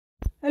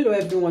Hello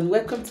everyone,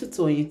 welcome to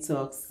Toyeen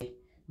Talks.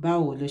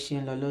 Báwo ló ṣe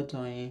ń lọ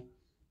lọ́dọ̀ yín?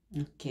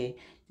 Okay,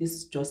 this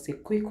is just a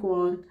quick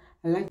one.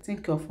 I'd like to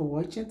thank you all for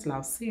watching. Till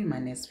I'll see you in my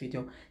next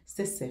video.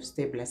 Stay safe,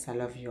 stay blessed. I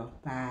love you all.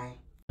 Bye.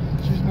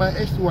 She's my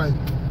ex-wife,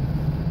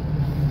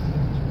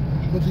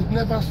 but it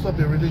never stopped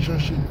a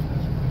relationship.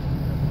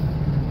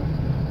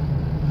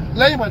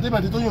 Lẹ́yìn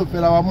ìgbà tí Tóyìn ò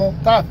fẹ́ra wa mọ́,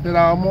 tá a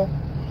fẹ́ra wa mọ́,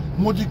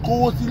 mo ti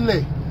kówó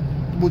sílẹ̀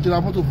mo ti ra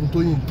mọ́tò fún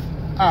Tóyìn.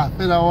 A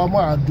fẹ́ra wa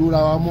mọ́, a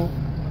dóra wa mọ́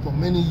for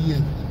many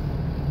years.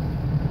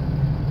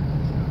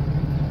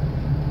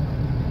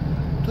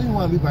 Tóyìn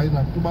wà ní báyìí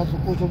náà tó bá sọ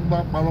kó sọ tó bá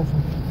parọ́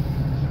fún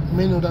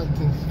many other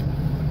things.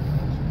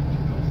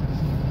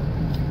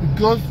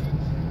 Because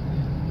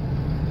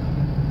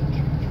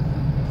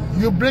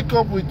you break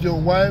up with your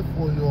wife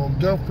or your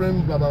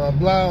girlfriend, blah, blah, blah,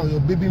 blah, or your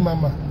baby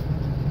mama.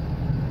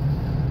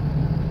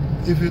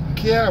 If you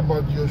care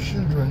about your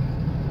children,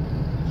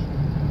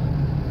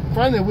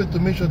 find a way to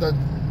make sure that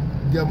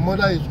their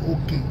mother is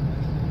okay.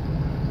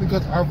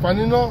 Because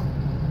àǹfààní náà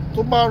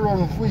tó bá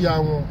rọrùn fún ìyá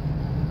wọn,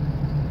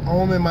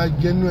 àwọn ọmọ ẹ̀ máa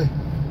jẹnu ẹ̀.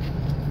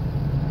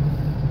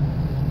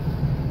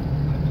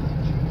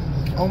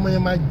 Àwọn ọmọ ẹ̀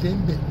máa jẹ ń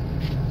bẹ̀.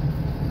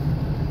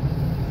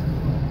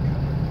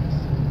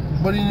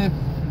 But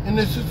in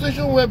a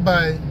situation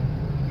whereby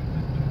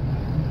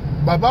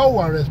Baba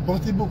were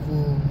responsible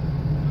for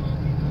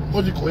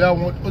ó ti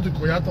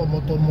kọ̀yà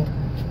tọmọtọmọ.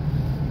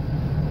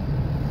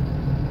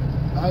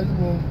 Ayé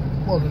wọn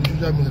pọ̀ lórí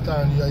social media tá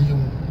à ń rí ayé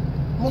wọn.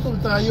 Mọ́tò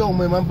tí ayé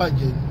ọmọ ẹ̀ máa ń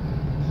bàjẹ́.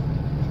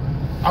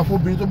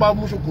 Àfobìnrin tó bá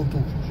mú ṣòkòtò,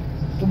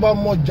 tó bá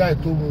mú ọjà ẹ̀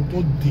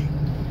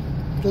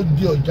tó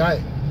di ọjà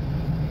ẹ̀.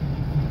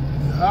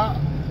 Ìhá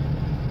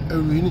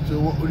ẹrù yìí nítorí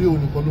orí òun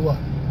nìkan ló wà.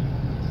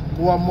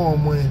 Kó wá mọ́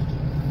ọmọ ẹ̀.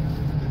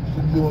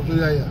 Gbogbo wọn tó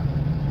yáyà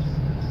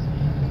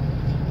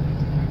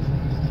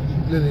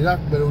lè lè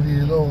lápẹ̀rẹ̀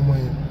oríire lọ́wọ́ ọmọ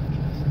yẹn.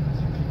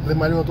 Lè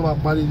máa ní wọn tó máa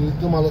parí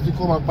tó máa lọ sí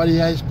kó máa parí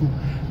high school.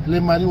 Lè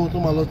máa ní wọn tó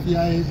máa lọ sí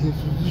high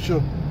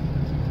institution.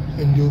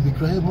 And they will be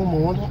crying, mọ́mọ́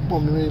wọn tó pọ̀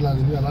mímẹ́rin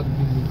ìlànà ní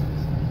aládùúgbò mi.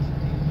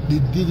 They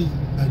did it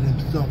by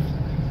themselves.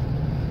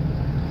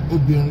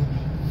 Obìnrin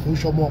kò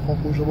ṣọmọ ọkàn,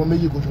 kò ṣọmọ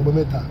méjì, kò ṣọmọ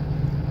mẹ́ta.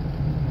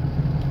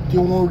 Tí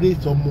wọ́n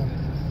raise ọmọ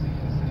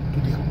to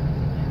their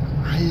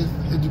highest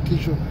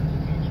education.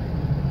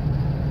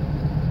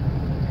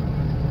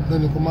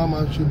 Lẹ́nu kó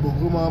máa ṣe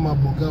bọ̀gọ́ máa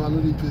bọ̀gá wa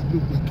lórí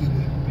Facebook pé kí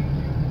ni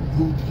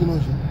kí náà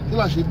ṣe kí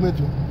là ṣe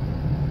mẹ́tò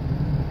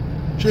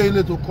ṣé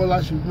ilé tó kọ́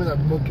láṣẹ mẹ́ta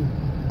bí mọ́tò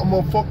ọmọ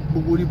fọ́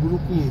gbogbo orí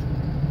burúkú yẹn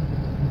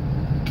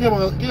kí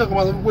ẹ̀kọ́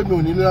máa sọ pé mi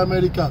ò ní ilé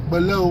Amẹ́ríkà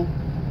pẹ̀lẹ́ o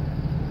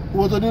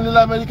owó tó ní ilé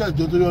Amẹ́ríkà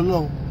jọ torí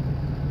Ọlọ́run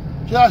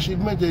ṣé àṣẹ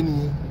mẹ́jẹ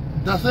nìyẹn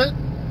dàṣẹ́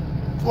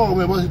kọ́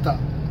ọmọ ẹ̀bọ́ síta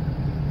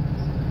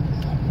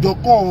jọ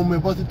kọ́ ọmọ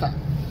ẹ̀bọ́ síta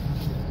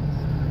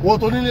owó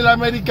tó ní ilé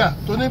Amẹ́ríkà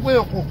tó ní pé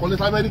ọkọ̀ kọ́lé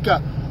sí Amẹ́ríkà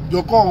jọ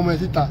kọ́ ọmọ ẹ̀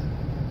síta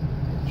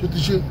ṣe ti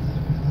ṣe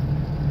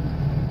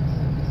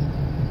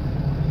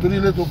torí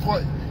ilé tó kọ́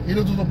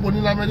ilé tó pọ̀ ní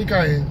Amẹ́ríkà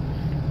yẹn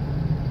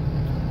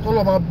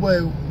tọ́lọ̀ máa bọ́ ẹ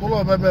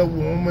tọ́lọ̀ bá bẹ́ẹ̀ wò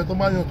wọ́n mẹ́ tó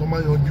máa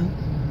yanjú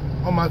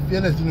wọ́n máa fi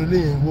ẹlẹ̀ sínú ilé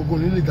yẹn gbogbo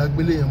nílé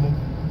ìdágbélé yẹn mọ́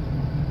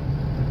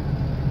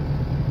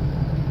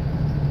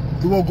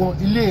ìwọ gan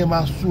ilé yẹn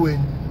máa sú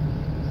ẹni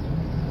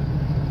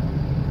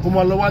o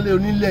máa lọ wálé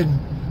onílẹ̀ ni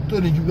tó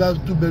ní ju bí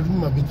 2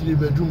 bedroom àbí 3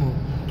 bedroom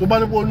tó bá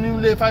nípo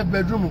onílé 5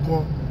 bedroom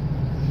kan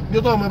bí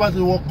ó tọ́ ọmọ ẹ bá ti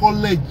wọ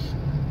college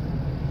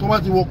tó bá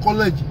ti wọ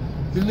college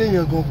ilé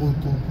yẹn gan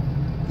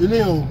ilé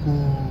yẹn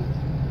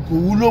kò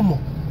wúlò mọ́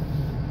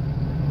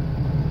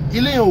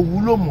ilé yẹn ò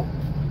wúlò mọ́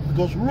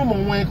because room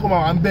wọn yẹn kọ́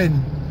máa wà ń bẹ́ẹ̀ ni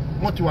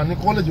wọ́n ti wà ní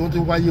college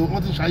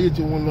wọ́n ti ṣayé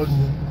tí wọ́n lọ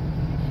nìyẹn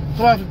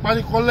tó bá fi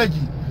parí college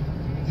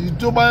èyí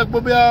tó bá pé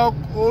bí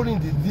ó rìn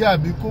dídí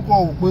àbí kókó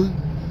ò pé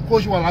kó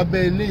ṣe wà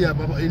lábẹ́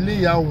ilé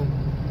ìyá òun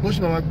ló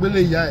ṣe máa gbélé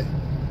ìyá ẹ̀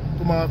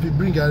tó máa fi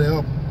bring her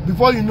up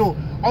before you know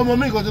ọmọ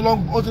mi kan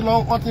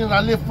wọ́n ti ń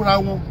ralé fúnra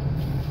wọn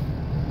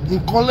in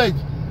college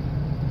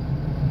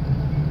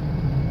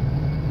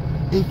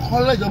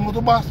ọmọ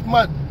tó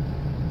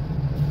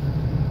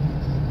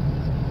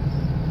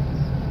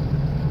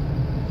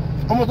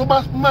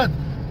bá smart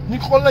ní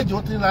college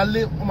wọ́n ti ń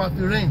ralé wọ́n máa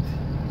fi rent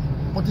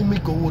wọ́n ti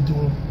make owó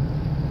tiwọn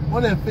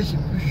wọ́n lè fèsì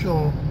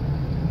fusion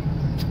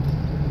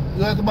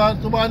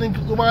tó bá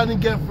ní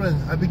girlfriend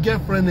àbí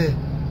girlfriend ẹ̀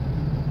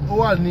ó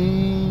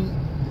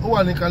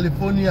wà ní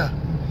California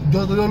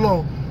ìjọ tó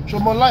lọ́wọ́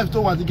ṣọmọ life tó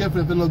wà tí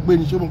girlfriend fẹ́ lọ gbé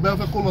ní ṣọmọ bẹ́ẹ̀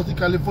fẹ́ kó lọ sí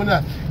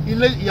California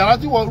ilé yàrá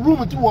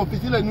room tí wọ́n fi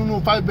sílẹ̀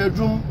nínú 5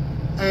 bedroom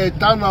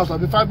townhouse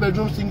àbí 5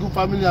 bedroom single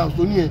family house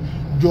tó ní ẹ̀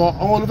jọ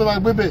àwọn olùfẹ́ máa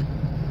gbé bẹ̀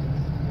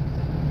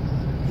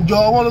jọ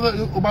àwọn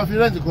olùfẹ́ o bá fi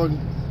rent kan ni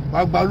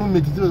wàá gba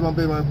roommate tí wọ́n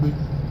bẹ́ẹ̀ máa gbé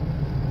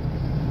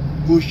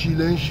gbòòṣì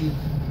lẹ́ ń ṣe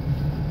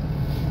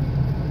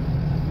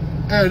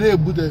ẹ̀rẹ́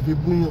ìbútẹ̀ fi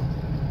búyàn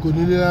kò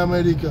ní ilé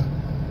Amẹ́ríkà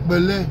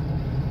pẹ̀lẹ́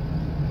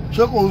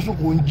ṣé kò ń sùn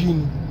kò ń jí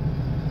ni.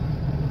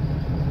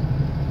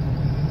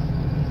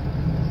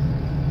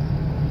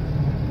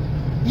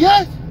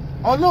 Yes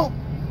or no?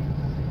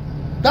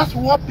 That's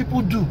what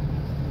people do.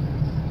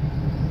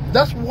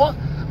 Those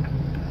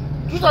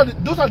are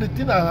the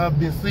things I have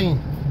been saying.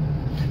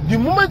 The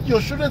moment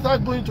your children are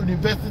going to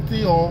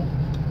university or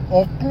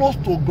or close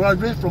to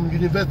graduate from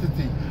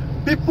university.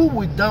 People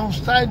will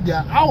downsize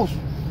their house.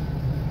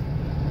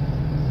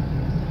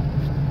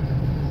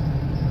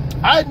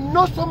 I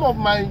know some of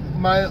my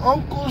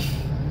uncles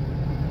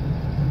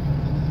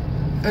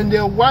and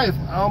their wife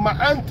and my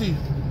aunties.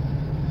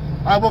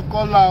 I will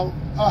call out,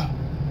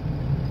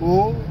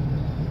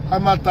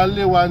 I'm at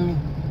Talewani.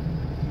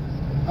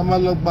 I'm a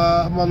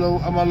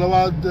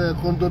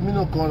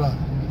condominium corner.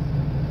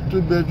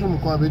 2-bedroom,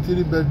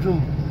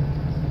 3-bedroom.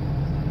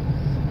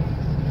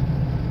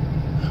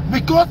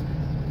 Because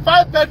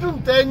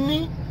 5-bedroom,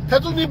 10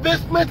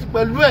 basement,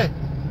 pẹ̀lú ẹ̀.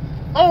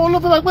 Oh, ló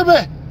fẹ́ máa gbé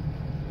bẹ́ẹ̀.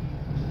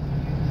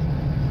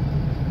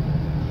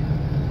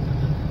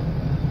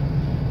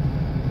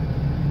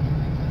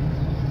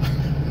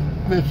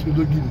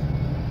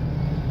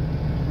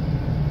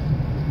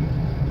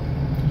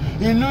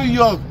 In New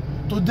York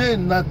today,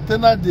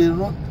 Natana they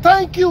run.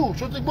 Thank you,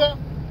 Shotigbo.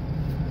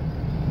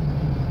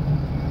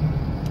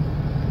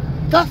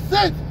 That's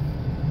it.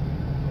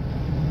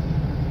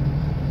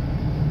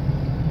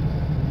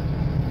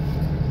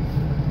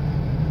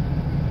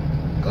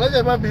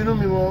 Alájẹ má bínú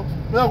mi mọ́.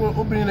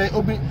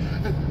 Obìnrin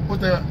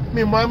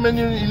mi máa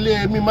mẹ́ni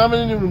ilé mi máa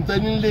mẹ́ni room tẹ́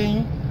nílé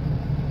yín.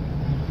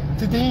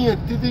 Títí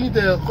yín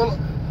tẹ̀ kọ́.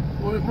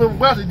 Mo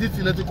gbá àti DT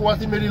lẹ ti kó wá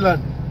sí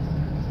Maryland.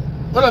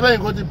 Wọ́n dàbẹ́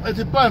nǹkan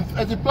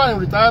ẹ ti plan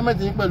retirement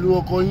yín pẹ̀lú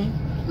ọkọ yín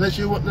lẹ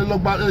ṣe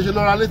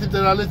lọ́ra létí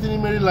tẹ̀ra létí ní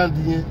Maryland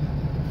yẹn.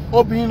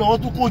 Obìnrin náà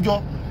wọ́n tún kó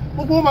jọ.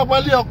 Gbogbo wọn máa gba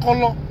ilé ọkọ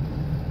lọ.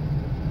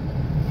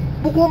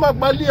 Gbogbo wọn máa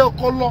gba ilé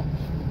ọkọ lọ.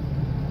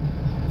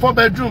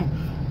 4-bedroom.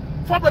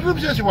 4-bedroom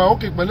ṣe wà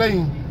òkè pẹ̀lẹ́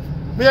yìí.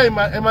 Bóyá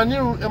ẹ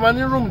máa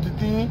ní room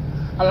títí yín.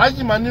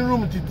 Aláàjì máa ní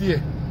room títí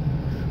ẹ̀.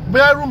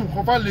 Bóyá room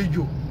kan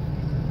fàlejò.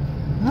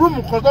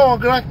 Room kan tó wọn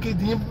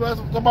grandkid yín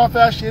tó bá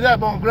fẹ́ ṣeré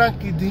àbí wọn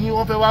grandkid yín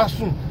wọ́n fẹ́ wá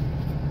sùn.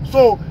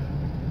 So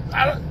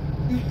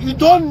you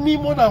don't need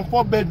more than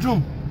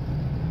 4-bedroom.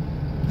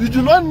 You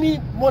do not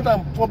need more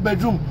than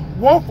 4-bedroom.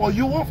 One for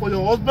you, one for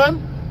your husband,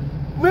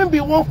 maybe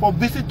one for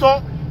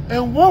visitor,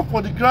 and one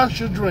for the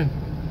grandchildren.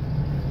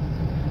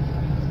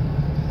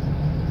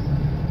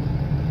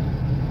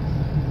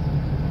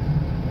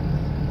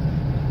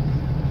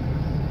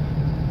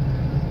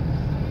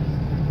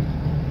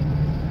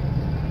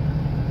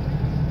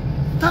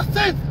 That's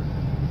it.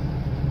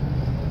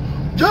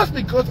 Just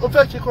because of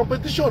a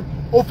competition,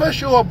 of a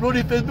show up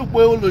lórí Facebook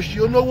pé olóṣì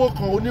olówó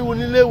kan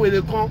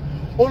oníwèlé kan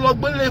ó lọ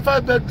gbélé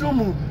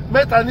 5-bedroom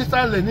mẹ́ta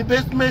nísàlẹ̀ ní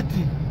basement.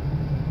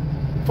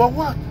 For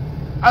what?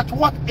 At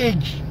what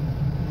age?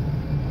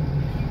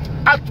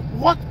 At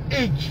what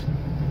age?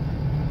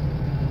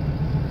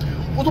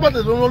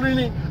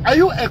 Are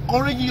you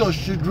encouraging your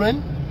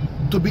children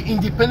to be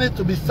independent,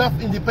 to be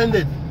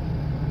self-independent?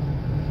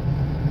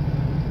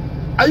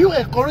 Are you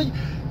encouraging?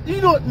 You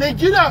know,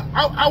 Nigeria,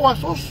 our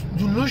so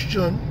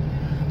delusion,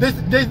 there's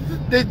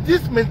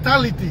this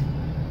mentality.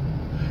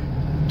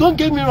 Don't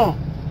get me wrong.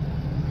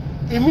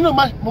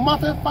 Mama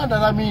find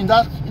that I'm in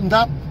that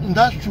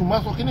shoe.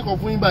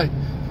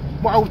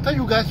 But I will tell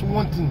you guys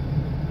one thing.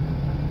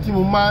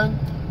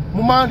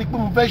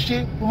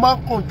 Mama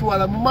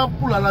control, mama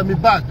pull me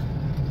back.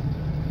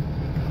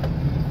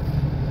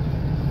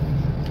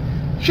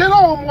 She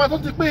know I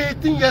don't pay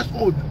 18 years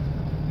old.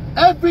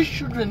 Every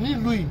children need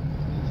Louis.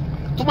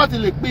 To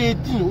pay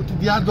 18 to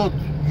the adult,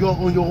 you're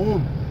on your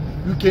own.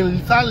 You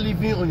can start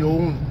living on your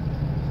own.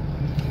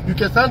 You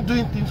can start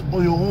doing things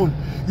on your own.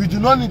 You do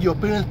not need your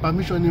parents'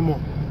 permission anymore.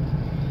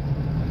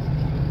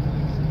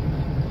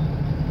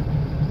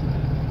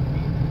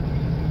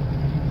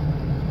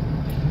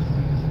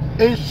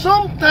 And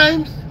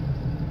sometimes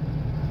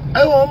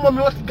I want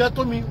mommy what got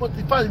to me, what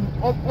if I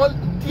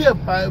dear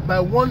by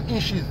 1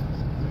 inches.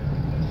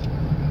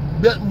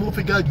 But more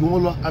figure you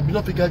want, I be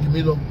not figure you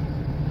made up.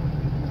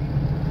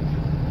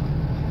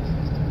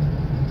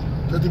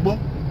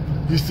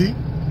 You see?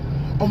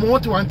 Ọmọ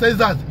wọn ti wà ní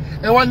Texas.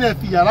 Ẹ wá ní ẹ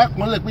fi yàrá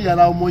kan lẹ̀ pé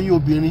yàrá ọmọ yín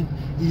obìnrin,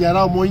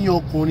 ìyàrá ọmọ yín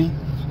ọkùnrin.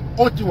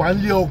 Ó ti wà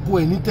nílé ọkọ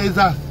ẹ̀ ní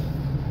Texas.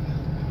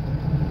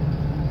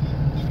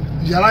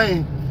 Yàrá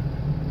yẹn.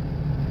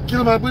 Kí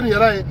ló máa gbé ní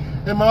yàrá yẹn?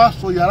 Ẹ máa wá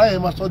sọ yàrá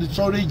yẹn máa sọ di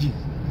storage.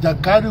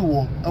 Jàkárì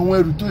wọ̀ àwọn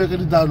ẹrù tó yẹ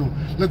kí dànù.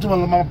 Lẹ́tọ́ máa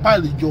lọ máa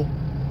pile jọ.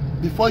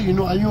 Before you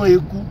know, ayún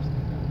eku.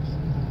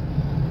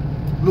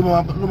 Ló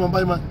máa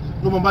bá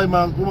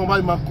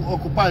máa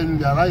occupy inú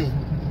yàrá yẹn.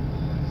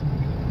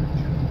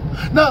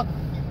 Now,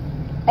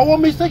 our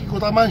mistake is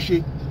what I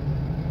say.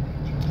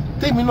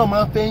 Take me no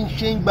man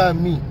fẹ́ by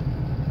me,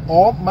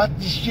 or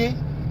mati ṣe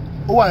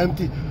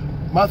empty.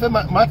 Ma fẹ́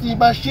mati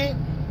ba ṣe,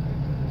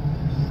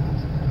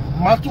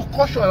 ma tún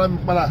caution ara mi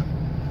padà.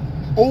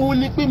 Òun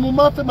ni pé mo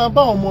máa fẹ́ máa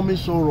bá ọmọ mi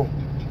sọ̀rọ̀.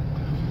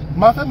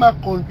 Ma fẹ́ máa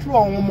control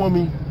àwọn ọmọ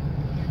mi.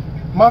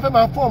 Ma fẹ́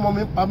máa fún ọmọ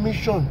mi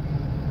permission,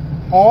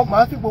 or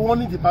ma fi pé wọ́n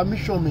need the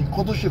permission mi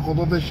kó tó ṣe kó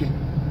tó fẹ́ ṣe.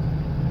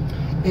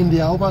 And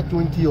they are over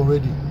 20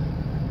 already.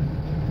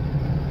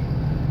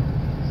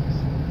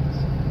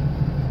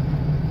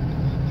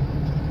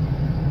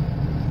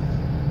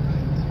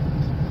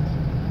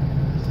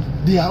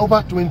 They are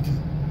over 20.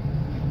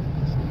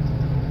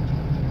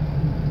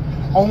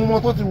 Àwọn ọmọ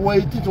tó ti wọ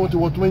 18 tí wọ́n ti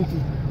wọ 20.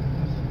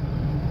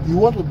 You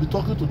want to be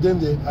talking to them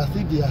there as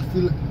if they are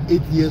still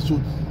 8 years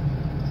old,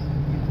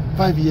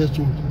 5 years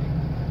old,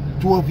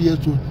 12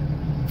 years old,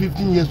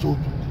 15 years old.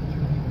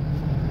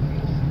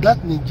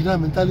 That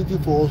Nigerian mentality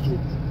for us.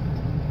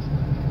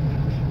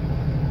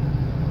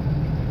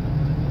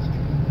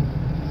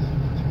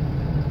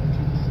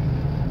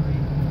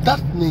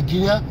 That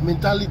Nigerian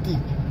mentality.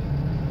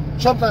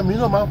 Sometimes, you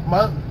know, my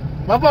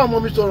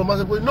mommy say,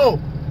 no,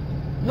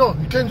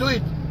 you can't do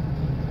it.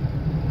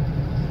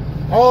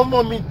 Our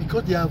mommy,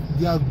 because they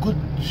are good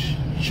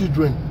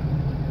children.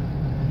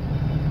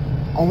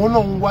 I want to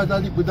know why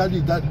daddy my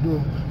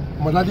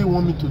daddy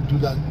want me to do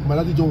that. My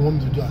daddy don't want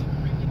me to do that.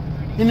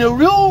 In a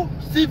real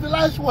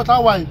civilized water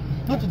wine,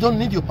 you don't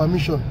need your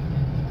permission.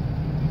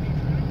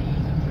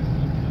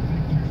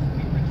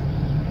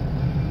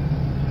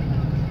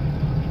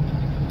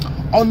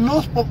 On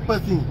no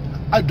spokesperson,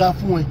 I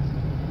dafu.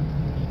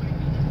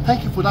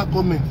 Thank you for that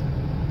comment.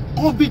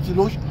 COVID, you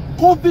know,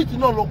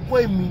 lo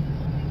pọ̀ mi.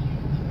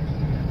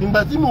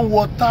 Nígbà tí mo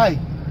wọ tie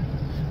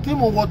in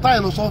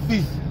the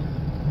office,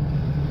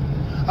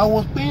 I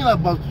was paying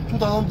about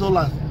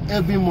 $2,000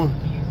 every month.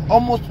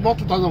 Almost not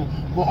 2,000,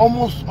 but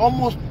almost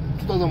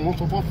 2,000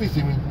 months of office.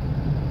 I mean,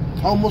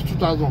 almost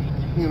 2,000.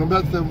 You know,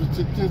 about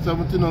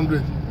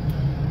 1,700.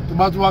 To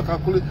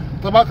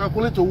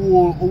calculate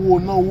owó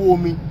no owó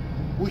mi,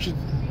 which is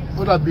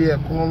other be a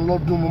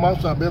lọ́dún mo máa ń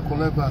sọ abẹ́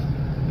level.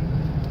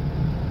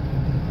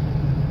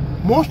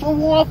 Most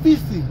of our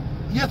office,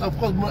 yes, of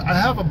course, I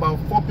have about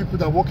 4 people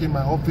that work in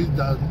my office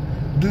that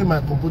do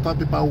my computer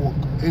paperwork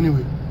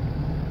anyway,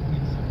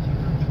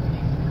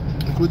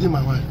 including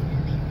my wife.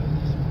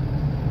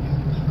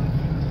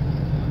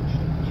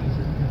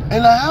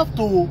 And I have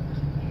to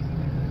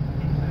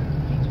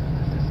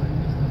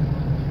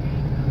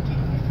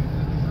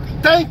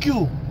thank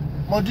you,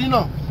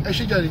 Modino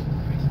Eshijari.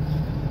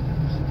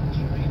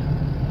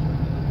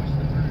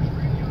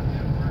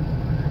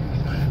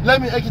 Let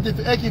me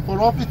exit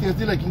for office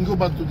until I can go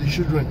back to the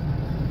children.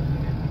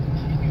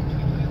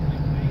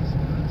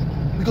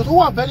 Because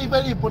who are very,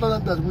 very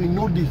important that we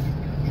know this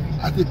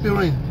as a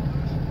parent.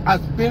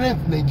 As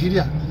parents,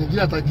 Nigeria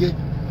again.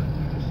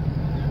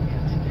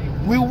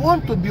 We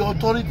want to be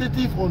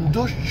authoritative on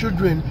those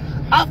children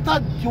after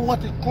you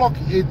want to clock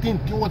 18,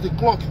 you want to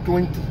clock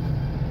 20.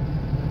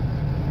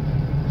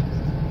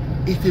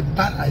 It's a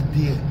bad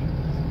idea.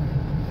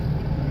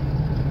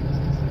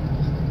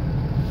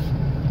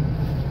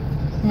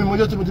 Mi mo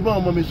jẹ́ tí mo ti bá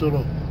ọmọ mi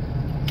sọ̀rọ̀,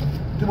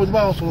 tí mo ti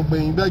bá wọn sọ̀rọ̀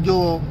gbẹ̀yìn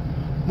gbẹ́jọ́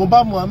mo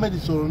bá Muhammed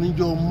sọ̀rọ̀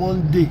níjọ́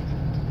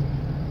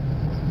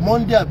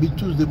Monday àbí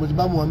Tuesday mo ti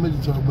bá Muhammed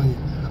sọ̀rọ̀ gbẹ̀yìn.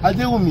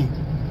 Adéwùmí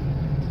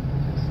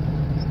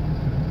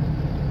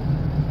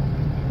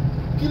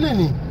kí lè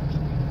ní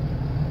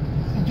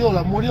ìjọ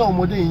ọ̀la mo rí àwọn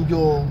ọmọdé yìí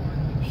jọ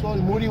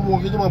sorry mo rí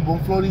wọn kí ló máa bọ̀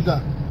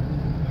Florida.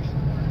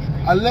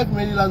 I left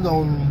Maryland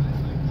on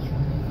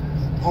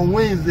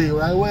Wednesday,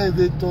 right?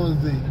 Wednesday,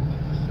 Thursday.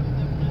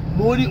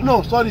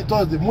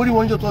 Thursday. Mori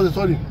one Thursday,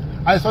 sorry.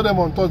 I saw them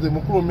on Thursday.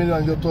 Mukuro Mary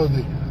and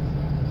Thursday.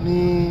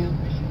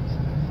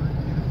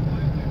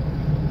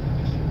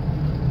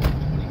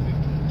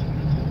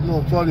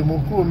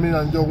 Mukuro Mary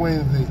and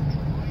Wednesday.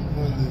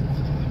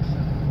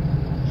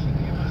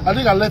 I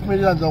think I left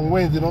Maryland on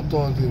Wednesday, not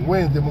Thursday.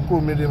 Wednesday,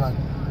 Mukuro Maryland.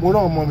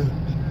 Moro mommy.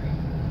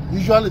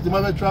 Usually, the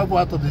mother travel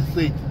out of the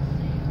state.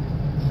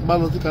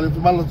 Maloti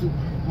California,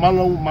 my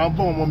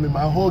bomb mommy,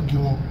 my hug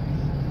you,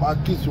 my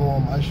kiss you,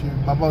 my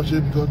shit, Baba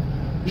shit, because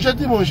you should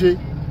think shit.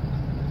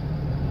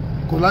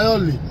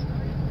 Only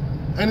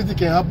anything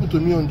can happen to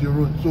me on the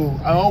road. So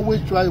I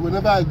always try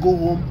whenever I go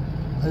home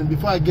and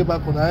before I get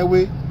back on the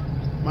highway,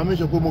 my make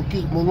sure my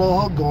kiss, my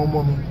hug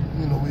mommy.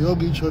 You know, we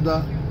hug each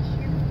other.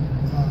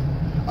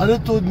 And they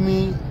told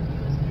me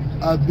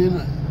it has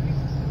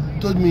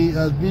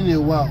been a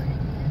while.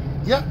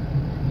 Yeah.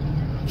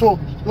 So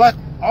like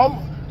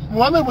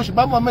Muhammad was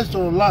about Muhammad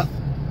sọ̀rọ̀ last,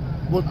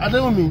 but I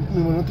don't mean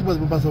nothing but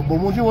the but mo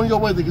wọ́n yọ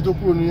wọ́n ìdèkì tó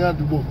kúrò ní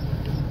àdúgbò.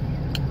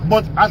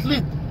 But at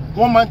least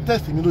one man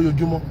test me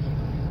lójoojúmọ́.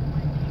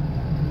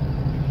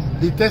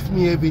 They test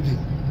me every day.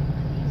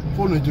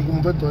 Phone ìdìbò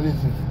mo fẹ́ tọ́ ní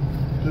ìsìn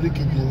torí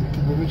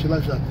kìbò mi ṣe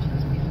láṣà.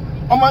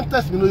 One man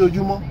test me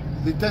lójoojúmọ́.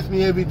 They test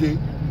me every day.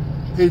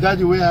 Hey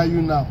daddy, where are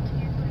you now?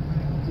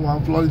 Oh,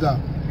 I'm Florida.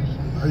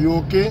 Are you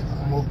okay?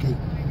 I'm okay.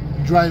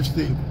 Drive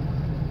safe.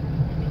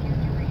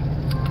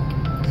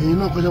 And you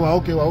know, because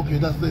we're okay,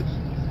 that's it.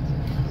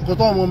 Because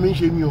all my men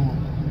shame me.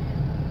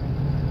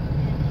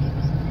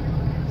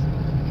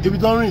 If you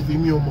don't read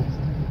me,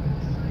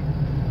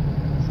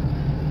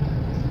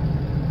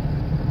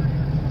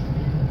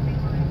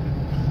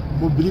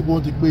 I believe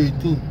want to pay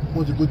 18,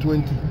 want to go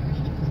 20.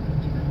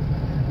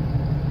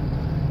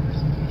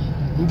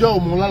 Ǹjẹ́ o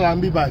mọ̀ lálàá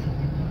ń bí báyìí?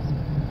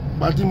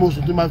 Pàtí mo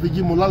sùn tí ma fi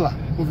jí mo lálàá,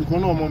 mo fi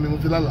kan náà ọmọ mi mo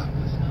fi lálàá.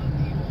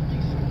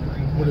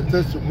 Mo lè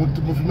test mo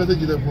fi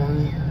message rẹ̀ fún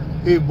mi.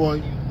 Hey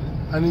boy,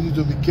 I need you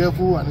to be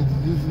careful. I need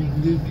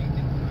this.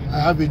 I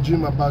have a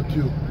dream about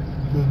you.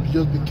 So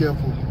just be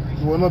careful.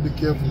 You will not be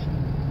careful.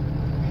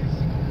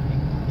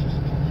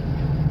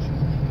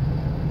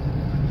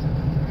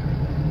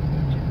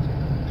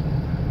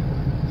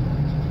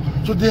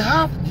 So So they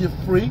have the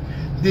free.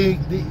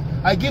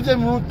 I give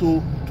them room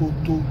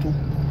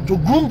to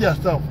groom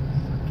themselves,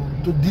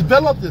 to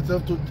develop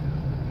themselves,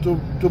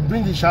 to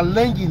bring the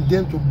challenge in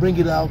them, to bring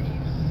it out.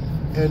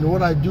 And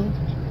what I do,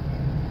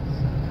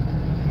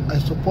 I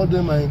support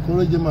them, I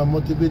encourage them, I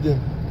motivate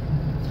them.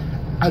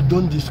 I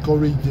don't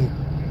discourage them.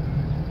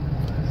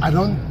 I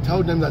don't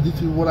tell them that this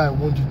is what I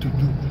want you to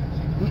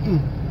do.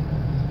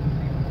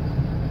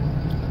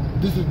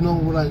 This is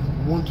not what I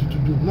want you to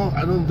do. No,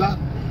 I don't.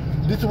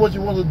 This is what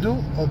you want to do,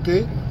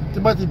 okay?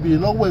 Tí be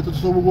no way to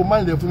so go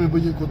mind for me,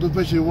 but you could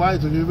fetch a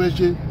white or you fetch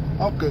it.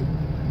 Okay,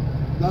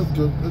 that's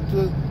good.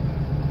 Let's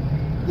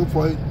go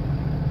for it.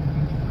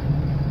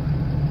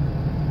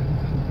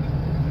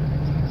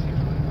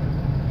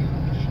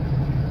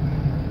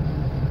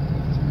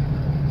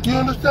 Do you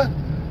understand?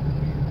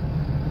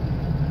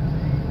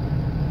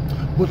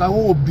 But I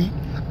will be.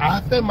 I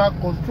fẹ́ máa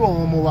control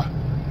wọn ọmọ wa.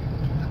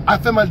 I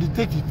fẹ́ máa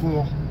dictate fún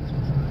wọn.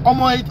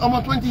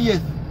 Ọmọ 20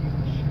 years.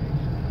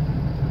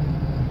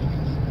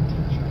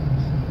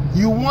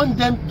 You want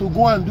them to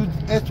go and do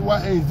X, Y,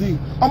 and Z.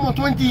 Almost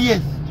 20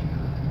 years.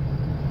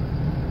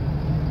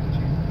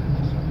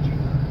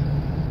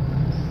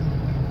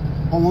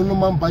 Ọmọ no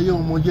man buy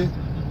ọmọ jẹ́.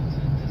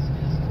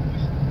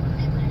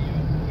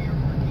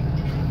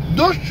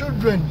 Those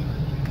children,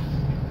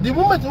 the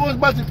moment wọ́n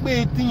bá ti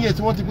pé 18 years,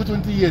 wọ́n ti pé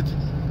 20 years,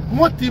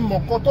 wọ́n ti mọ̀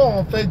kọ́ tó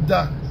wọ́n fẹ́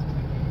dà.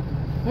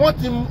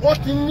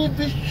 Wọ́n ti ní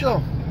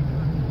vision.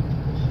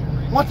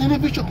 Wọ́n ti ní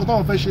vision kọ́ tó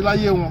wọ́n fẹ́ ṣe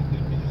láyé wọn.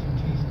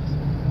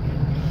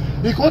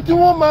 Because tí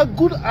wọ́n máa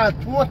good at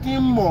wọ́n ti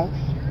mọ̀.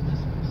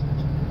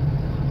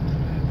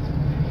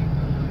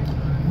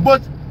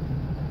 But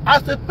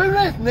as a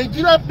parent,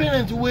 Nigerian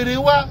parent, wèrè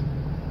wa,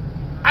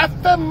 a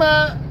fẹ́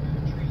máa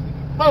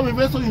báwo ni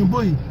fẹ́ sọ òyìnbó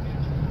yìí?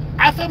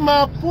 A fẹ́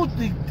máa put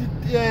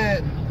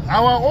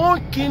our own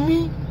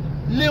kìíní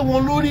lé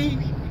wọn lórí.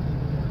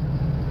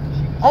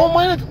 Àwọn ọmọ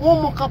yẹn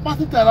wọ́n mọ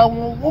capacity ara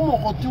wọn, wọ́n mọ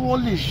nǹkan tí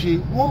wọ́n lè ṣe,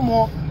 wọ́n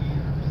mọ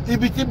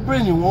ibi tí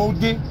brain wọn ó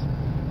dé.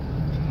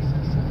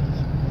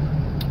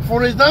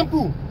 For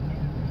example,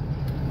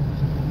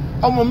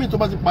 ọmọ mi tó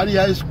bá ti parí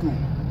high school,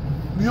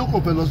 bí yóò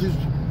kàn fẹ́ lọ sí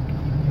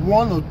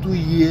 1 or 2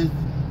 years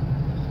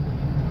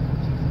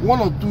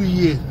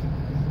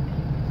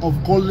of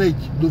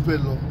college ló fẹ́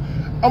lọ.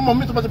 Ọmọ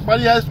mi tó bá ti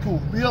parí high school,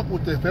 bí yóò kàn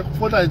tẹ̀ fẹ́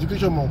further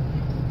education mọ́,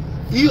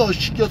 he or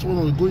she just want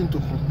to go into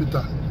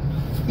computer.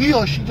 He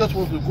or she just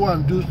wants to go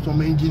and do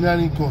some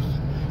engineering course.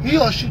 He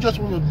or she just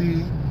want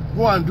to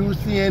go and do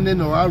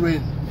CNN or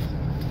RN.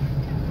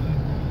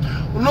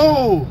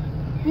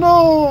 No,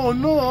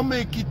 ọmọ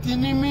Èkìtì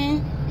ni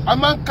mí. A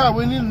máa ń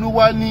kàwé nílùú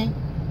wa ni.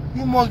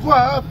 You must go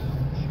and have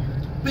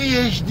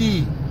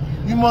PhD.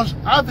 You must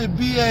have a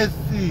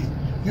BSc.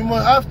 You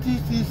must have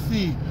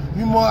TCC.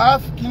 You must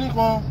have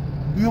kìnnìkan.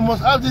 You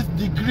must have this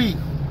degree.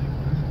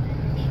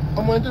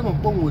 Ọmọ ẹni tó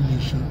mọ̀ pọ̀ wọ́n lè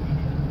ṣe.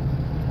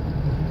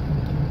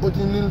 Ó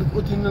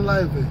ti ní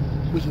life ẹ̀,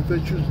 bó ṣe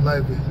fẹ́ choose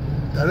life ẹ̀.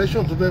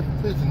 Direction tó fẹ́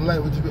face in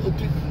life,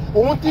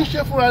 òun ti ń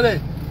ṣe fúnra rẹ̀.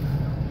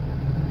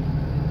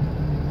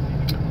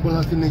 But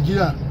as in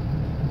Nigeria,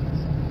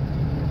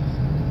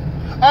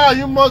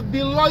 you must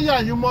be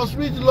lawyer, you must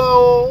read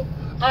law.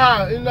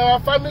 In our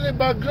family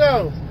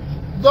background,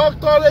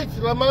 doctorate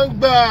la máa ń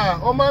gbà,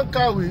 ó máa ń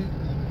kàwé.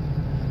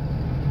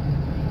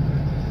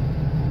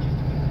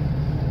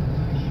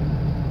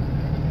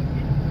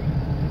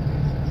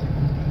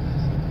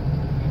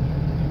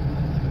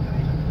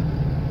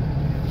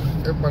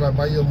 Ẹ padà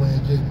báyé ọmọ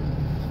yẹn jẹ́.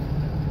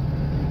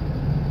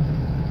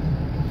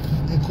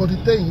 Nǹkan ti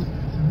tẹ̀yìn.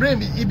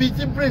 Brain ibi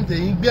tí brain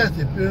tẹ̀yìn gbé as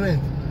a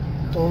parent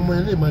tọ́ ọmọ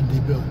ilé máa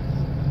débẹ̀ o.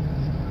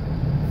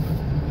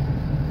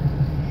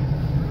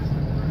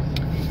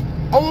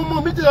 Àwọn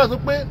ọmọ mi ti rà sọ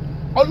pé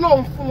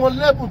Ọlọ́run fún wọn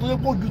lẹ́bùn tó lè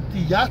pọ̀ ju ti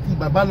ìyá àti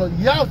bàbá lọ.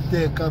 Ìyá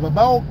ọ̀tẹ̀ ẹ̀ka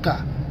bàbá ọ̀kà.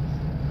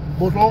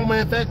 Bọ̀dọ̀ ọmọ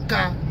ẹ fẹ́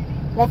ka,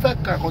 wọ́n fẹ́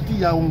ka kan tí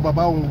ìyá òun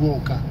bàbá òun wọ̀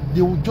ọ̀kà.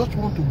 They will just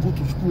want to go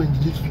to school and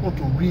they just want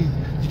to read.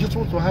 They just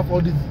want to have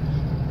all this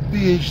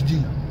PhD.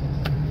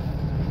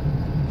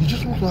 You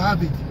just want to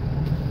have it.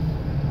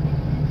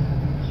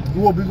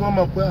 Ìwọ bí wọ́n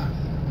máa pẹ́ à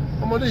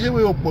ọmọdé ṣe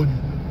wé ọ̀pọ̀ jù.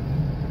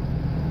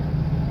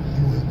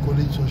 You will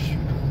encourage such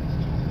children.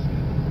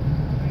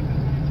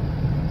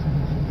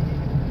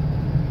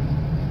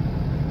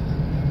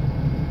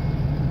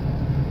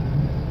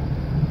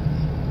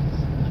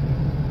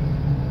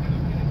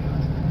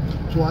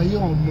 So ayé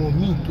ọmọ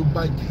mi tó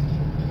bàjẹ́.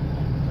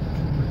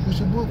 Kò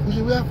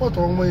ṣe wé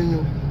àpọ̀tọ̀ ọmọ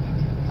èèyàn.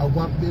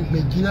 Àwọn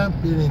Nigerian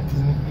parent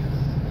ni.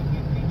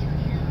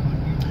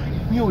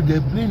 Mi ò dẹ̀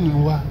blame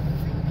wa.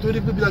 Torí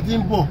pé bí a ti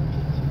ń bọ̀,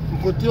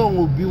 nǹkan tí àwọn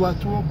òbí wa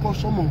tí wọ́n kọ́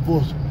some of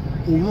us,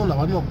 òun náà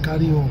làwọn náà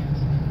carry on.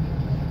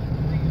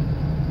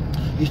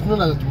 It's not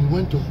that we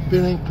went to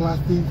parent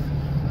classes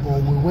or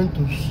we went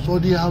to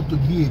study how to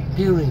be a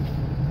parent.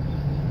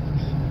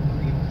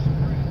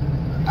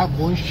 A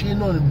kò ń ṣe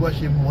náà ní bó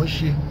ṣe mọ̀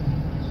ṣe.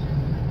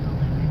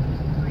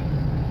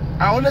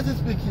 I honestly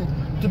speaking,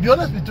 to be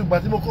honest with you,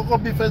 gbàtí mo kọ́kọ́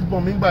bí first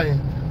born mi gbà yẹn,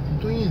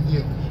 Tóyìn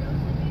díẹ̀.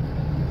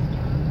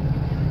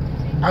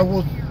 I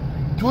was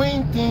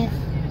doing things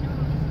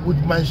with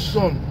my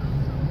son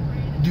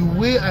the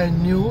way I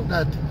knew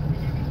that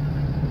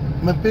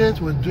my parents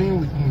were doing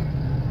with me.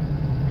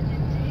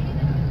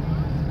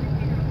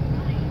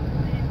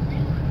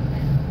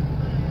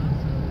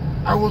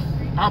 I was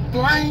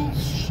applying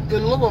a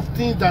lot of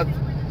things that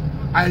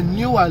I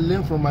knew I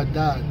learned from my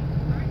dad.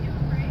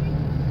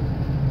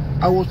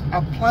 I was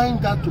applying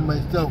that to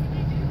myself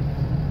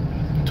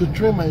to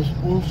train my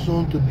own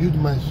son, to build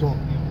my son.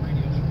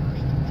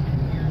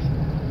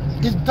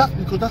 It's that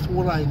because that's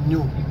what I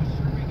knew.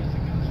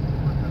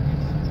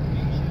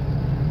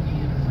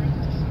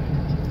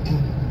 In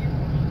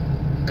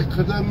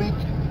academic,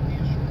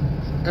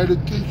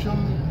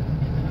 education,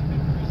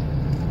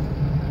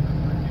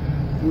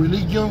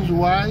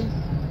 religions-wise,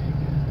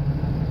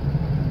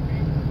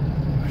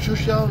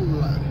 social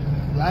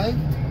life,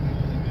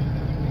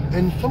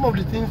 and some of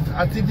the things,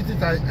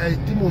 activities I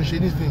think on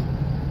anything.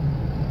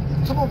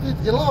 Some of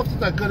it, a lot of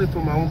things I got it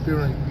from my own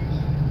parents.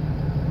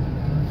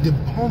 The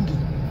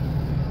bonding.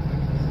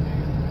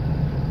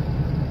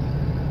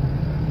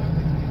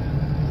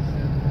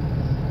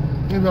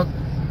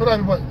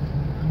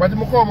 But the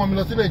more I'm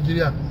in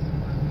Nigeria,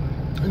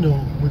 you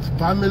know, with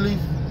families,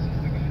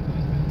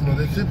 you know,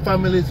 there's still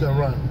families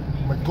around.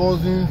 My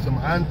cousins, some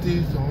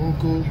aunties, some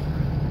uncles,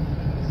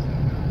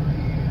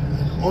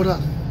 and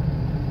others.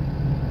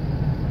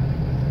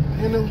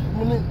 You know,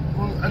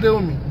 I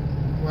don't know.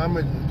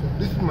 Muhammad,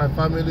 this is my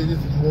family, this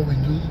is what we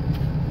do.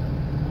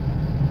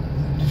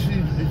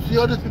 You see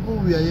all these people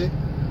we are here?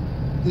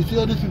 You see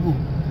all these people?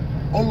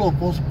 All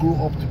of us grow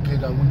up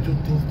together, we do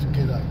things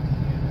together.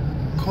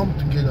 Come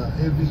together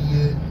every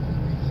year,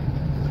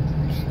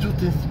 do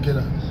things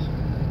together.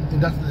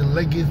 And that's the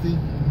legacy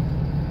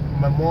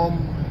my mom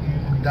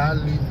and dad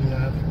leave me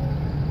at.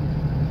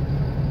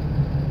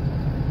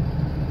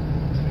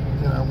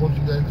 And I want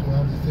you guys to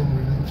have the same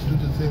religion,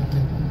 do the same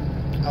thing.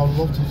 I would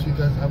love to see you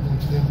guys having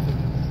the same thing.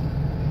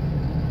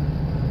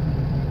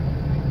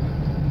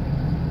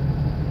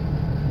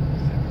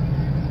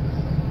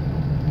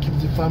 Keep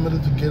the family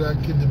together,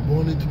 keep the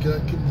bonding together,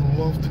 keep the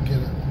love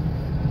together.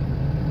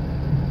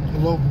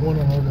 Love one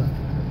another.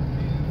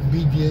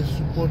 Be there,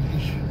 support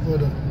each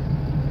other.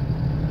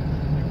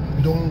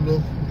 Don't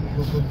love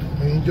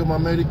enjoy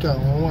America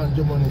or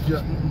enjoy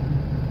Nigeria.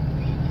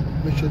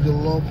 Make sure the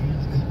love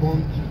and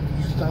bond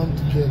stand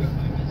together.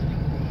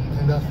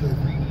 And that's it.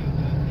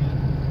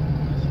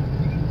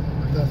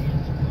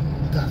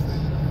 That's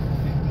it.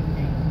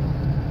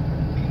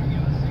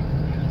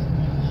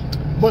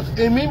 But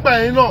in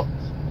meanwhile, you know,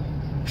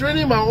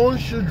 training my own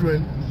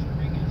children,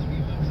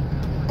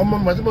 I'm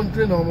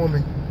training our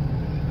mommy.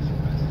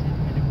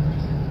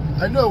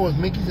 I know I was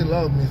making a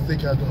lot of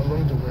mistakes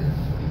along the way.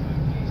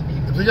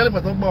 Especially if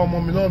I talk about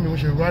mommy, we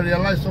should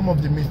realize some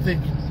of the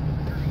mistakes.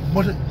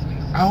 But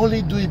I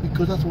only do it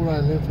because that's what I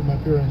learned from my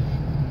parents.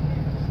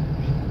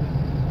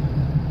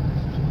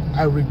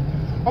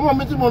 I'm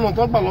meeting one on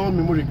talk about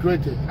me, more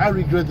regret it. I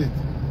regret it.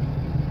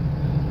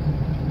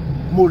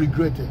 More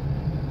regret it.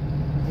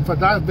 In fact,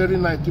 that very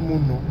night,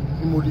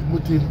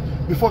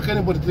 before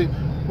anybody say,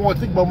 "Oh, I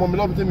think about mommy,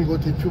 love me, go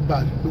to feel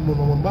bad."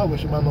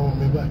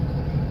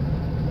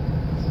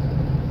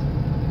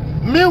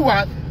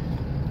 Meanwhile,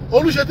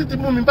 Olùṣètì ti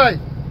mú mi báyìí.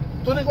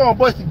 Tó ní kó àwọn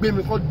boys gbé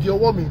mi kó di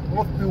ọwọ́ mi,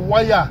 wọ́n fi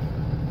wáyà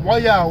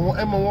àwọn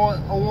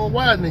àwọn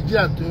wáyà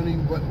Nàìjíríà tó ní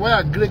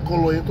wáyà grey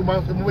colour yẹn tó máa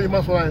ń mú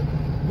ìmọ̀ sọ́ra yẹn.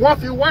 Wọ́n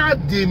fi wáyà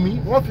dè mí,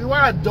 wọ́n fi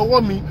wáyà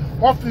dọwọ́ mi,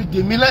 wọ́n fi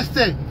dè mí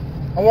lẹ́sẹ̀.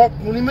 Àwọn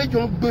ọkùnrin méjì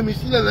ń gbé mi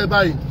sílẹ̀ lẹ́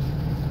báyìí.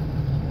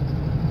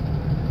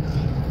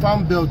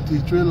 Fan belt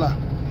trailer.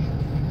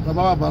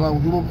 Bàbá bàbá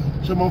àwọn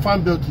ṣe mọ fan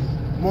belt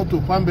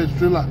mọ́tò fan belt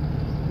trailer.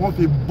 Wọ́n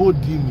fi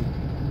bóòdì mi.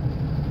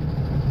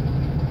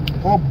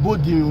 Wọ́n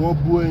bóòdì mi, wọ́n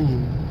bó ẹ̀yìn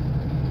mi.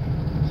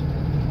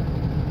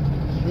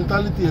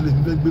 Mentality yẹn lè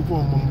fi fẹ́ gbé fún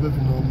ọmọ mi fẹ́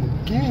fi nà ọmọ.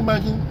 Can you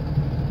imagine?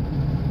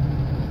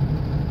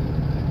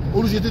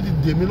 Olùṣètì ti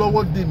dè mí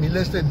lọ́wọ́, dè mí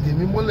lẹ́sẹ̀, dè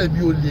mí mọ́lẹ̀ bí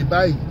olè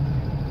báyìí.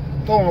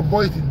 Tọ́wọ́n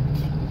boys ti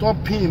tọ́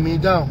pin mi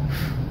down.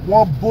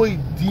 Wọ́n bó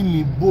ìdí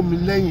mi, bó mi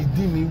lẹ́yìn,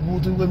 ìdí mi wú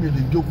tó ń gbé mi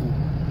lè jókòó.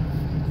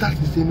 That's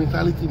the same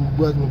mentality mo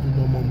gbọ́ àti mo fi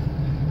nà ọmọ mi.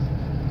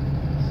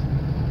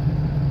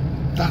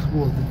 That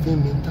was the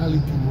same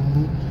mentality mo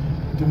ní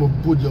tí mo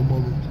bóde ọmọ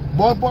mi.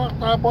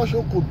 Bọ́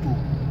ṣòkòtò.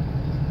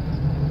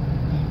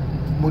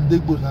 Mo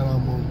dégbò sára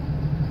ọmọ mi.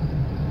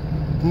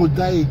 Mo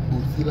dá ègbò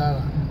sí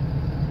lára.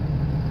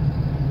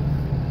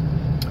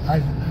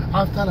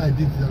 After I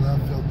did it, I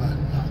felt bad.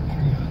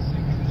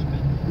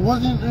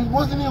 It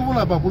wasn't even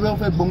about pé wọ́n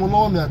fẹ́ gbọmọ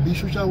lọ́wọ́ mi àbí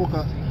social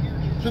worker.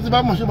 Ṣé ti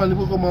bá mọ̀ ṣé màá ní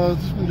kókó ọmọ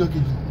sí school ìjọ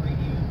kejì?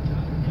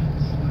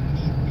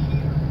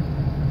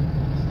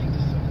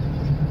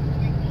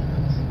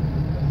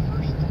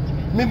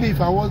 Maybe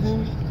if I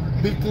wasn't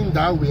beaten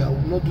that way, I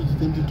would not do the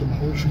same thing to my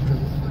own children.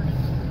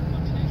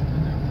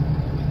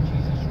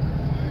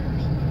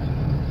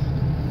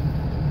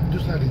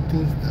 Those are the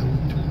things that we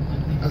do.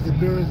 As a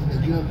parent,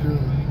 Nigerian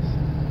parent,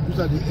 those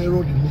are the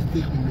errors, the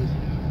mistakes we make.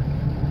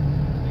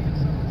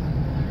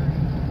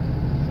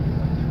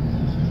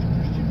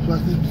 So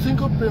as a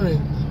single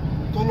parent,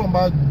 tọ́lọ́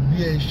máa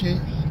gbé ẹ ṣe,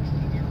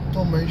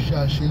 tọ́mọ ẹ ṣe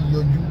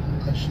àṣeyọjú,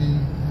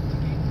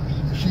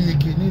 ṣe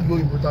yege nílùú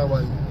òyìnbó táwa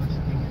yìí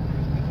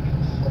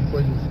ọ̀pọ̀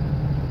ẹ̀yìn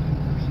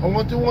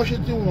àwọn tí wọ́n ṣe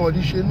tí wọ́n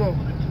rí ṣe náà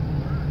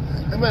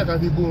ẹ má ẹ̀ka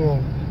fi bú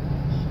wọn.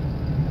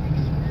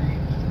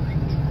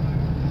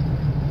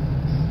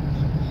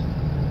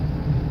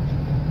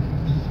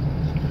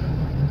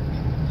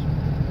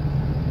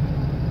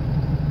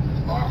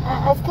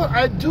 Of course,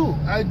 I do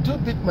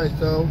beat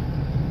myself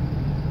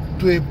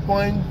to a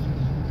point,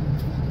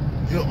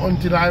 you know,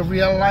 until I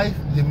realize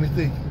the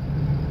mistake.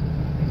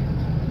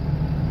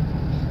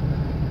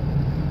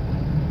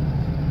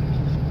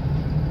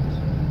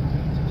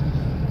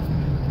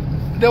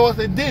 There was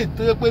a day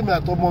to pay me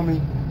at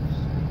mommy.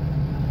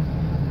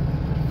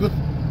 Because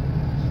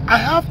I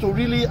have to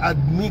really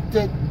admit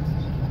the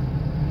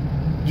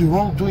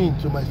wrongdoing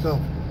to myself.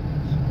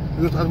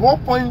 Because at one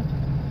point,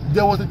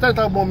 there was a time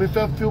that mommy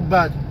feel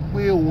bad. Or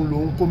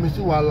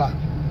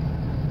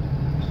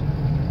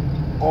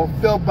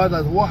felt bad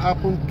at what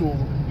happened to,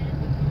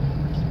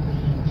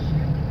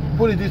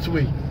 put it this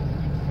way,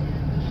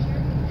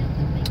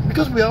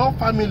 because we are all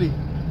family,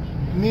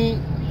 me,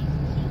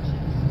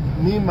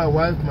 my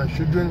wife, my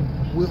children,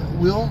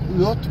 we all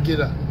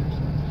together.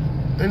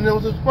 And there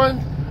was a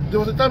point, there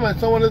was a time I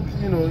saw one, he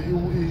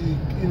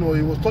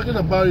was talking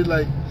about it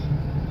like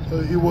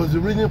it was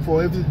the reason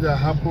for everything that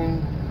happened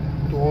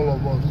to all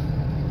of us.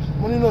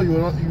 Well, you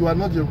are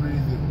not the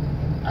reason.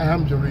 I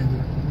am the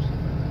reason.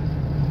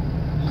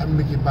 I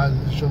make a bad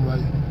decision,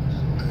 right?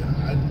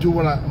 I do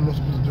what I'm not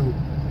supposed to do.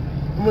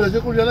 I mean, I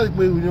just realize,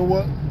 you know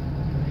what?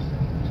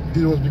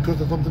 It was because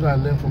of something I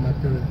learned from my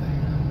parents,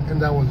 and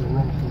that was the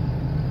wrong thing.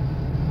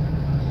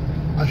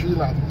 I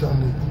shouldn't have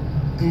done it.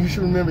 And you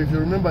should remember, if you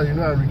remember, I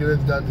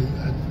regretted that day.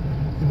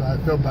 I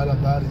felt bad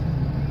about it.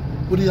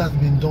 But it has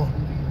been done.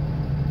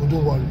 But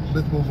don't worry,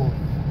 let's move on.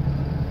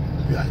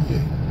 We are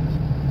here.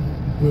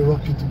 We're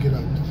rocking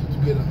together.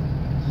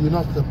 We're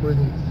not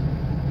separating.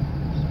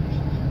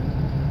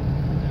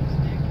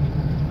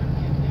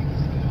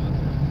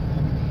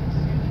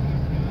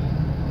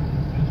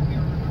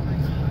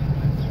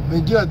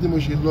 Nigeria tí mo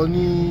ṣe lọ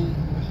ní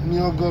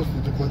August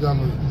tó kọjá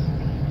lọ yìí.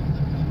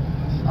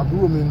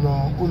 Àbúrò mi ó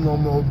na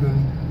ọmọ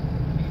obìnrin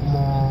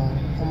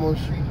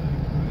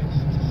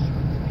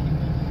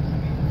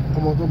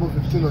ọmọ tó bọ́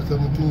 15 or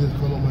 17 years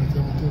kan lọ́mọ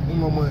 17 ó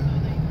na ọmọ ẹ̀.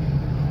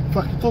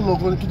 Fa kí tó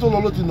lọ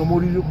ló ti nà mọ́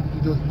orí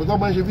bọ́tọ́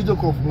bá ń ṣe fídíò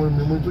kan fún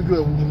mi mo tójú ẹ̀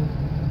wú mi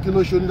kí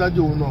ló ṣe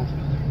onídájọ́ òun náà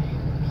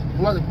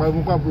mo láti parí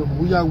fún pàbùrọ̀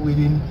kò yá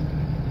wèrè ni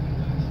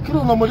kí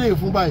ló na ọmọdé yìí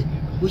fún báyìí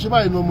ló ṣe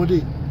báyìí na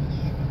ọmọdé.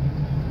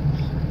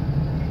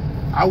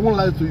 I won't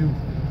lie to you.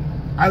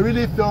 I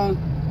really felt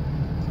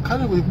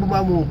kind of people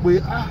máa mọ̀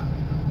pé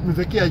mi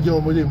fẹ́ kí ẹ jẹ́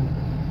ọmọdé mi.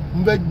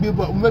 Mo fẹ́ gbé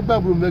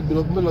àbúrò mi gbé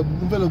lọ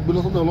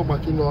sọ́dọ̀ ọlọ́pàá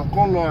kí n lọ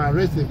kán lọ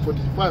arrest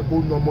 45 kó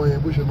na ọmọ yẹn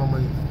bó ṣe na ọmọ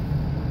yẹn.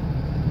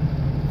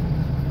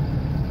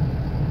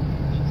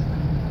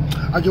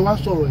 Àjọ wa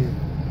sọ̀rọ̀ yẹn.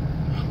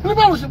 Mo ní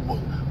báwo ṣe mo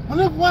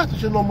ní wá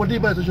àtúnṣe na ọmọdé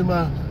báyìí tó ṣe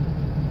máa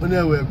ó ní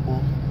ẹ̀wọ̀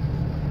ẹ̀gbọ́n.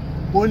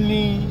 Ó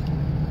ní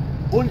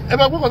ẹ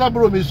bá gbọ́dọ̀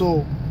àbúrò mi sọ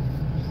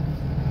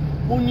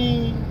ó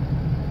ní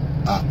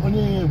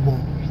ẹ̀gbọ́n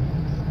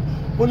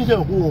ó ní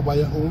sẹ́wọ̀n kó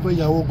òun fẹ́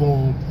yàwó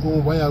gan-an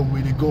òun bá yà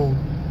wèrè gan-an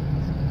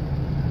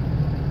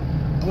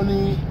ó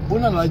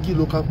ní aláàjì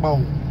ló kápá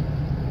òun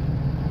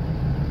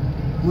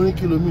mo ní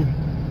kìlómì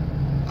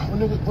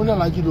ó ní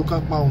aláàjì ló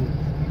kápá òun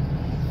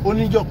ó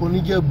ní ìjọkọ̀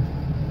níjẹ̀bù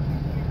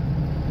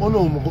ó ní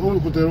òun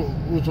kò tẹ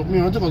mi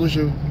ìrántí kan tó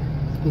ṣe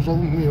kò sọ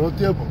fún mi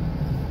ìrántí ẹ̀bọ̀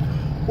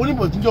ó ní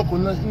bọ̀tí ìjọkọ̀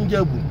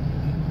níjẹ̀bù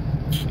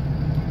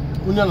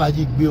ó ní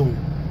aláàjì gbé òun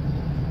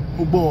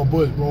ó gbọ́ wọn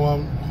bọ́ọ̀lù wọ́n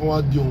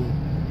wá di òun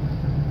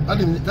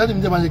dáàdì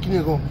mi jẹ́ máa ṣe kíní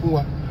ẹ̀kan fún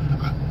wa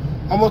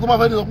ọmọ tó bá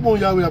fẹ́ ní sọ pé òun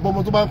ya wèrè àbọ̀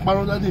ọmọ tó bá ń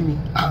parọ́ dáàdì mi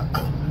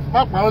má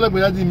parọ́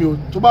lẹ́gbẹ̀ẹ́ dáàdì mi o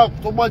tó bá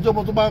jẹ́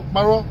ọmọ tó bá ń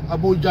parọ́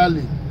àbọ̀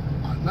jalè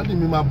dáàdì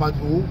mi máa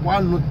bàjẹ́ òun wà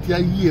nù tí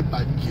ayé ẹ̀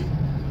bàjẹ́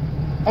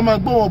wọ́n máa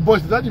gbọ́ wọn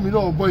bọ́ọ̀sì dáàdì mi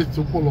náà bọ́ọ̀sì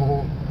tó pọ̀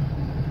lọ́wọ́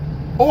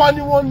ó wá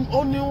ní wọ́n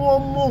mú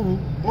òun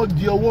wọ́n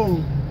di ọwọ́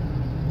òun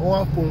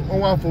wọ́n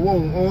wá fọwọ́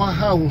òun wọ́n wá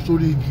há òun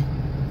sórí igi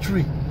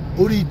tree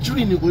orí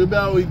tree ni kò ní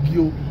bẹ́ẹ̀ igi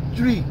o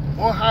tree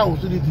wọ́n há òun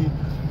sórí igi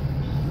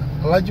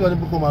alájí wa ní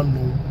pípọ́ máa nù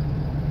ún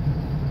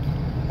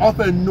wọ́n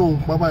fẹ́ nù ún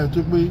pápá yẹn tó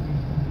pé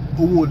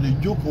òun ò lè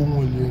jókòó òun ò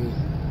lè rìn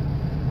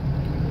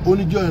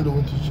oníjọ́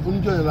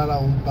yẹn lára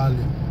òun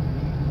balẹ̀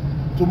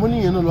tó mo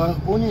níyẹn náà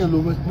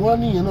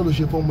ló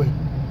ṣe fọ́mọ ẹ̀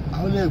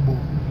àwọn ní ẹ̀gbọ́n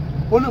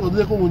ó ní ìkọ̀tún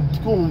jẹ́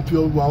kóun fi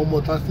ọgbà àwọn ọmọ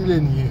ta sílẹ̀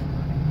nìyẹn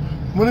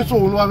mo ní sọ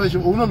òun ló wá fẹ́ ṣe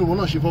òun náà lòun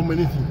náà ṣe fọ́mọ ẹ̀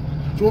nísìn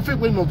tó fẹ́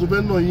pé ìnà tó fẹ́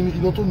nà yín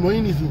ìnà tó nà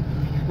yín nísìn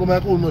ló máa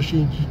kóun náà ṣe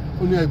yìí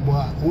ó ní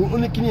ẹ̀gbọ́n ó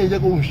ní kíní yẹn jẹ́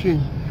kóun ṣe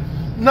yìí.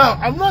 Now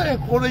I'm not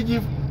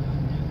encouraging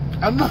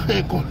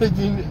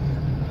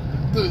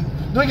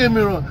don't get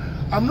me wrong,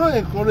 I'm not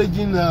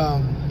encouraging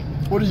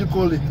what do you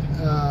call it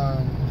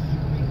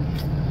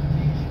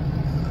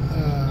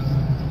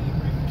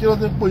kí ló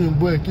ti ń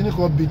pòyìnbó ẹ̀ kí ni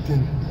kò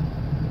beating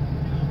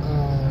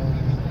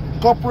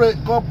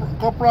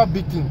corporal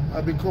beating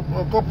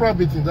corporal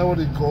beating, that's what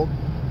they call.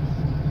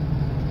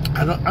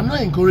 I'm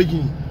not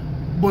encouraging it,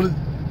 but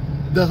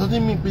that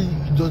doesn't mean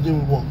it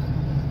doesn't work.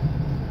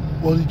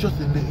 Well, it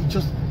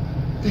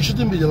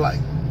shouldn't be the lie.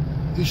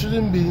 it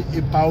shouldn't be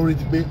a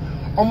priority pé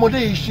ọmọdé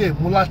iṣẹ́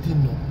mú láti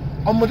nà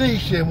ọmọdé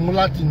iṣẹ́ mú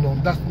láti nà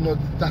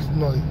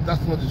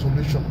that's not the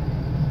solution.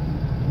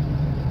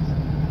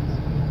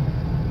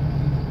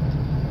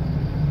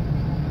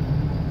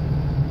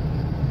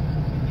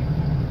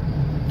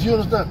 Do you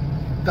understand?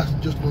 That's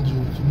just not the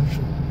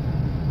solution.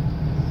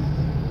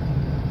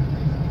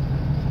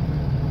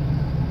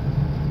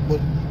 But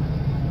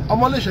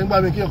ọmọ lè ṣe ń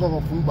gbà mí kí ọkọ̀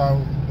kan fún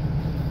gbàrún.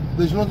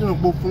 There is nothing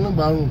wrong fún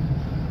gbàrún.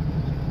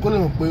 Kó lè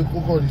mọ̀ pé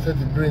kókó reset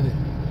the brain ẹ̀.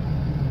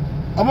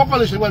 Ọmọ kan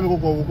lè ṣe ń gbà mí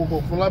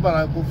kókó fún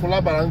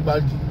lábàrá ń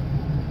gbàdì.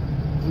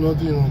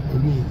 Nothing wrong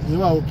pẹ̀lú yẹn. Ìyẹn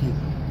wà okay.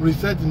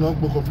 Reset náà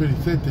pé kò fi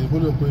reset ẹ̀ kó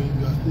lè mọ̀ pé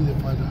you are still the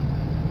father.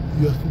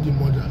 You are still the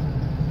mother.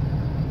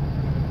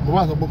 Mo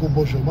máa sọ pé kó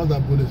bọ́ṣọ̀ má dà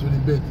bọ́lẹ̀ sórí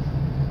bed.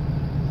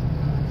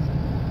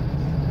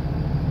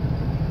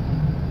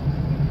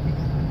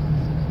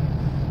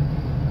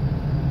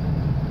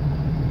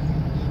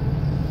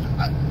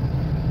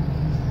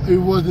 It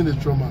wasn't a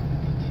trauma.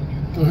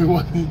 No,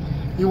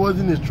 it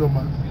wasn't a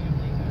trauma.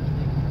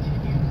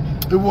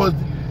 It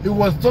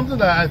was something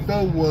that I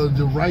felt was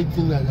the right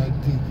thing that I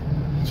did.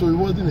 So it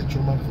wasn't a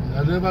trauma for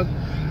me.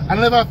 I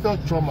never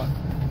felt trauma.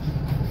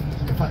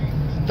 In fact,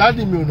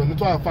 daddy me no me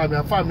to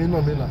afa mi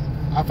no me na.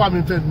 Afa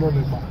mi fed no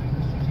me pa.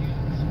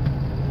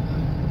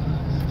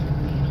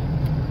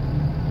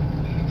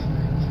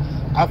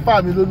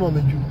 Afa mi ló no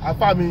me ju.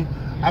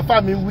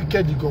 Afa mi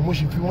wicked gan mo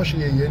sì fi wọ́n ṣe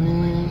yẹ̀yẹ́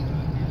ní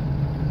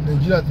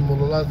Nigeria tí mo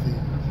lọ láti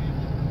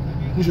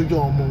ní ṣojú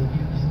àwọn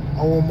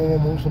ọmọ wọn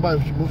mo sọ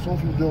báyìí mo sọ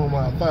fún ìjọ ọmọ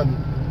àfá mi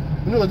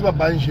mo ní ọ̀tí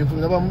bàbá yín ṣe fún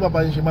mi mú bàbá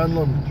yín ṣe máa ń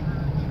nà mí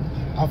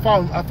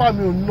àfá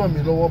mi ò nà mí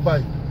lọ́wọ́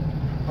báyìí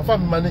àfá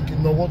mi máa ní kí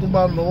n nọwọ́ tó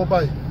bá nọwọ́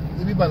báyìí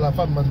ibi ìbàlẹ̀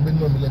àfá mi máa ti gbé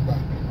nà mí lẹ́gbàá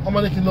wọ́n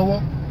máa ní kí n nọwọ́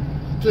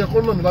tó yẹ kó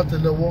nà mí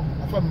látẹlẹwọ́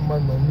àfá mi máa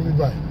nà mí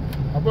báyìí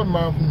àfá mi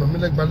máa nà mí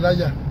lẹ́gbàá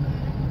láyà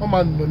wọ́n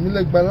máa nà mí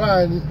lẹ́gbàá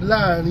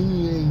láàrin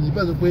ẹ̀yìn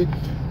bẹ́ẹ̀ sọ pé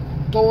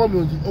tọwọ́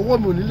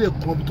mi ò ní lè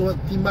kan bí tọ́wọ́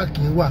tí má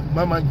kì í wà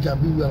má máa jà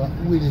bí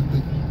wèrè pé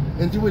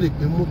ẹni tí wèrè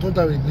pé mú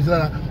tọ́jà wèrè pé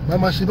sára má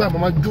máa ṣe báyìí má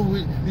máa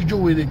ijó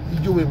wèrè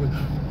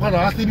padà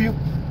wá síbí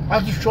wá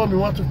tún ṣọ́ mi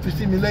wá tún fi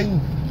sí mi lẹ́yìn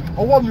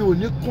ọwọ́ mi ò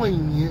ní kàn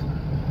ìyẹn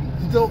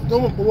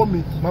tọ́wọ́ pọ̀wọ́ mi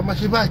má máa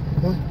ṣe báyìí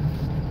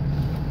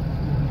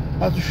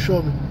wá tún ṣọ́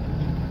mi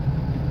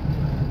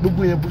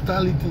gbogbo yẹn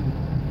brutality ni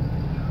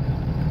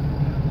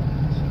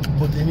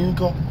bọ̀tẹ̀ ní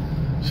nǹkan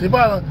ṣe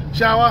báyìí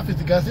ṣé àwa fi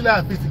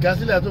sìgá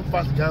sílẹ̀ tó fa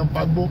sìgá ń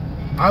fagbó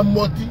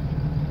amọtí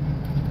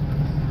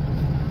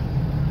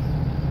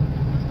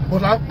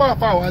but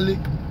apá wálé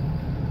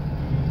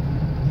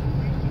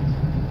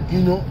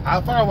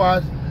àfá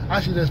wa I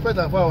should respect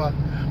àfá wa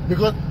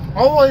because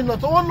ọwọ́ iná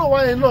tó wọ́n náà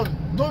wáyé náà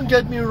don't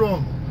get me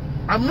wrong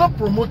I'm not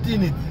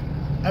promoting it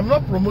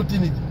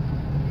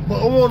but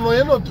ọwọ́ ọ̀nà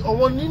yẹn náà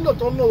ọwọ́ nínà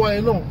tó náà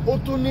wáyé náà ó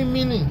tún ní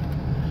meaning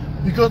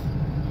because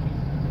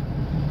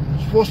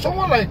for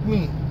someone like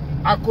me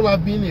I could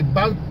have been a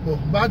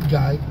bad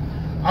guy.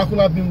 I could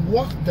have been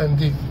worse than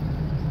this.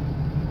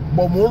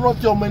 But mo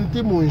rántí ọmọ ẹni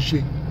tí mo ń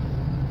ṣe.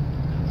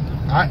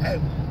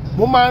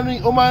 Ó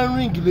máa ń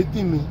ring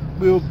létí mi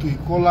pé okay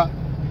Kọ́lá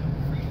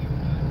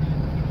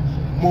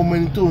mo mọ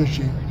ẹni tó ń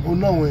ṣe ó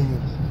náà àwọn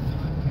èèyàn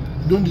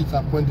don't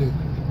disappoint them.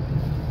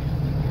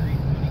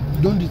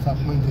 Don't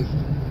disappoint them.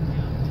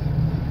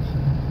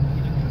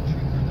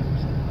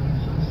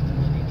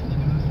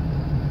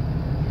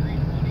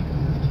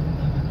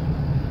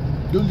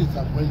 Don't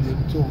disappoint them.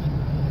 So,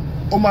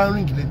 Oma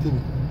ring letting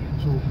me.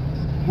 So,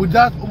 with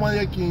that,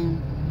 Oma can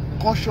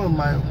caution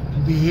my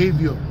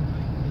behavior.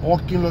 Or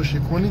can lo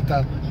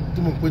shekonita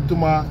to mo pe to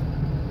ma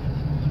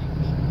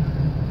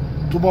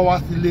wa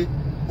sile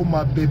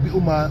Oma baby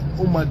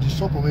Oma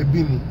disop me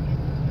bi mi.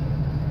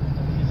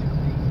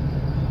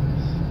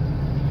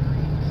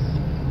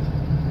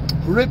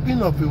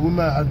 Raping of a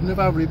woman, I've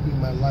never raped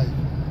in my life.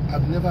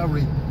 I've never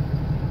raped.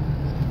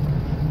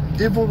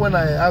 Even when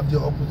I have the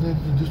opportunity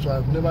to do so,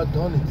 I've never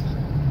done it.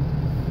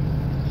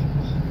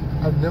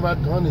 I've never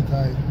done it.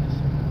 I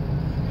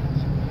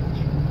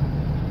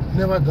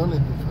never done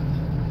it before.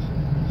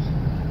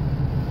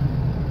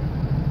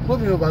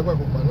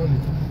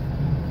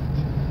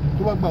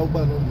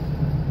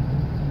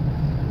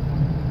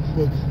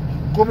 But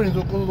gómìnà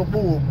tó kọ́ tó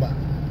pọ̀ wò gbà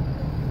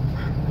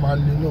máa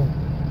lè náà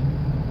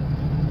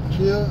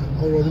ṣé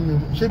ọ̀rọ̀ ni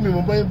ṣé mi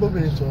mọ̀ báyìí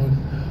bóbìnrin sọ̀rọ̀ ni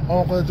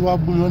àwọn kan tí wàá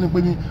bú mi wọ́n ní pé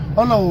ní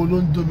ọ̀nà wo ló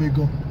ń dó mi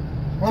gan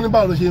wọ́n ní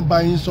báwo ló ṣe ń bá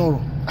yín sọ̀rọ̀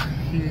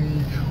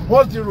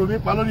wọ́n ti rò mí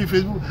pa lórí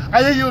Facebook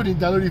ayé yìí ò ní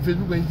dá lórí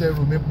Facebook ẹ̀yin tẹ́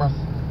rò mí pa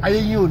ayé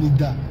yìí ò ní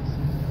dá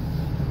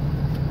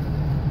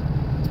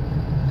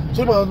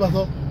sódì àwọn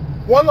ọ̀sán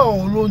wọ́n náà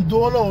ló ń dó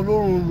wọ́n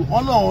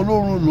náà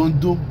olórun ló ń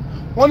dó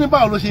wọ́n ní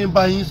báwo ló ṣe ń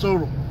bá yín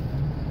sọ̀rọ̀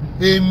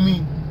èmi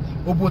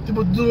òbò tí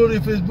mo dúró lórí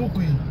Facebook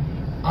yìí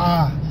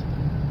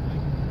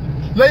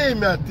lẹ́yìn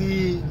mi àti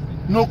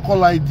no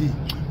call ID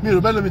mi ò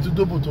bẹ́ẹ̀ lómi ti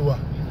dóbò tó wà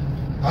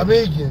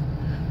àméjì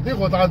ní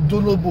ìkọ̀tà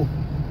dólóbò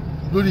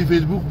lórí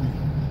Facebook yìí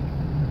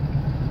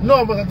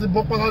náà mo ti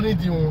bọ́ pátá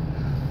nídìí wọn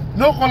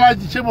no call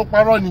ID ṣé mo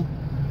parọ́ ni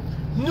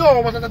ní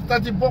ọ̀rọ̀ mo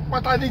ti bọ́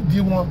pátá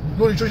nídìí wọn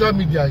lórí social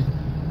media yìí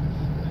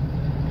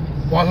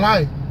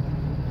wàláì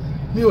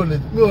mi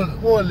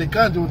ò lè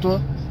káàdì tó.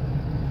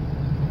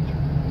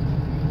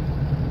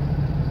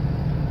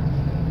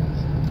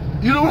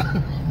 Irú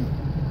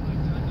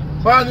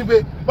wá ní pé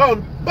báwo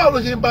ló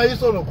ṣe ń bá yín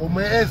sọ̀rọ̀ kò mọ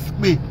s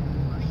pé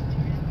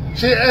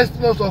ṣé s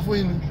náà sọ fún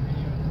yín ni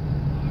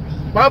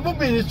bá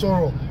bóbìnrin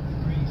sọ̀rọ̀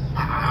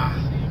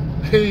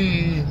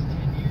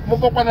mo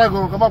bọ́ pátá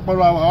gan ká má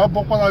pọ̀lọ́ àwọn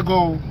bọ́ pátá gan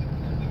o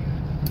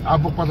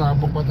àbọ̀ pátá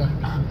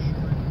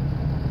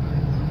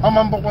wọ́n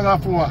máa ń bọ́ pátá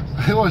fún wa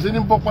wọ́n ṣe ní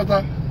bọ́ pátá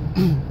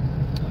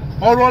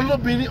ọ̀rọ̀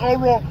lóbìnrin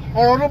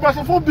ọ̀rọ̀ ló bá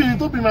sọ fún obìnrin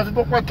tóbìnrin máa fi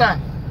bọ́ pátá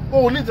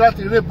ó ní ìdí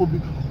láti rèé bòbí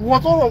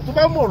wọ́n tó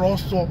bá mọ̀ ọ̀rọ̀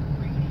sọ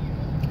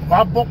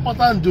wàá bọ́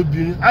pátá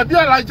ǹdobìnrin àbí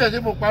alájà ṣe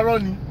mo parọ́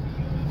ni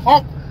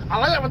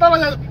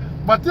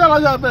bàtí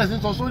alájà bẹ̀rẹ̀ sí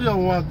sọ sórí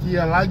ọ̀wọ́n àti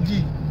alájì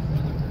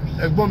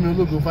ẹ̀gbọ́n mi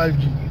ológo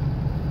 5G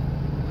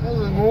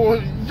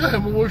jẹ́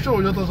ìmọ̀wó ṣòwò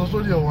yọ́tọ̀ sọ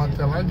sórí ọ̀wọ́n àti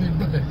alájì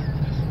bẹ́ẹ̀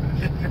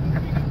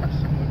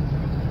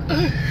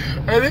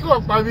ẹ̀rí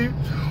kan pa mí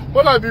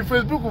wọ́n dàbí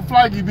Facebook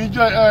flag mi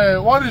jọ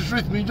wọ́n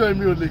restrict mi jọ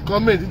mi ò lè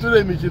comment nítorí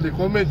èmi ṣe lè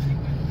comment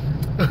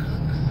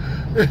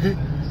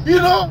you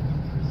know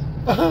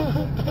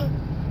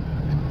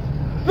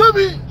no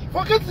be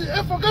forget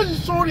the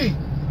story.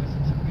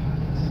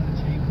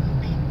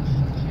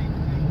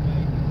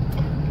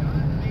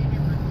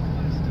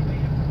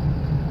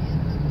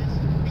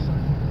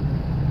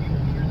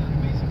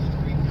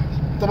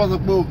 tó bá sọ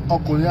pé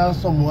ọkùnrin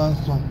handsome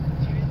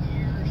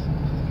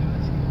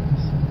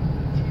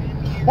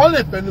wọ́n lè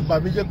fẹnu bà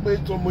mí jẹ́ pé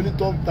tó mo ní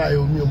tó ń ta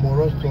omi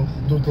ọmọọ̀rọ̀ sọ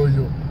tó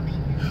yọ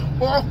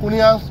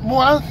ọkùnrin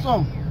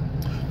handsome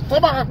tó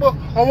bá kà pé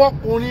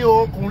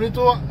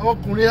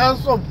ọkùnrin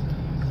handsome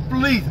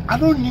please I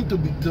don't need to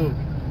be told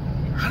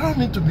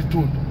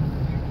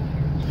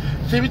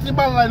ṣebí tí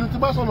bá la ẹnu tí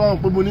bá sọ̀rọ̀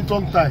àwọn pé mo ní tó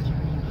ń ta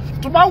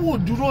tó bá wò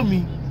dúró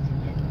mi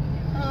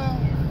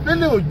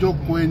lélẹ̀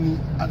òjọkọ̀ ẹni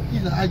àti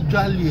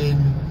àjálẹ̀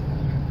ẹni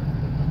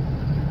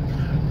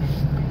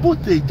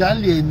bóòtẹ̀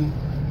ìjálẹ̀ ẹni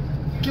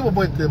kí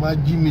bọ̀bọ̀ ìtẹ̀ máa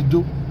jí mi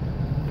dó.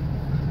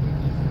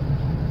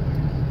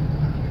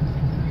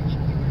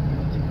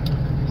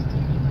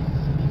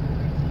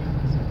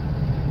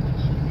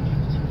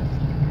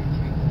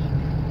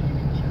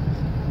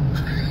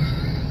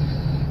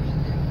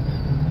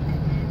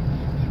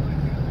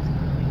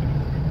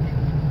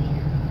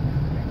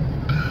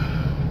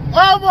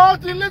 ọmọ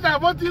ti late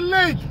àbọ̀ ti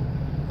late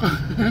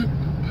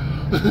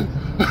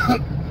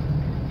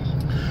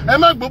ẹ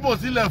má gbóbò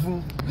sílẹ̀ fún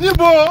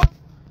níbo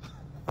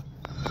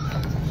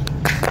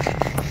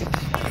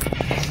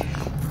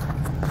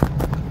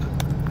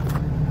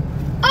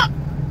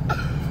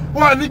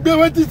wà ní gbé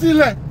wétí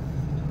sílẹ̀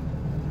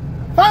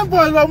fine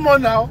boy lọ́mọ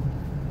náà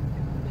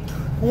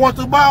wọ́n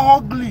tó bá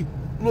ugly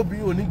lóbi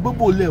òní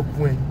gbóbò lẹ̀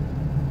fún ẹ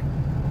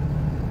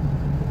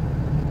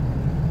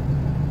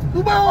tó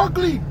bá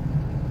ugly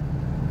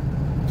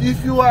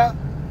if you are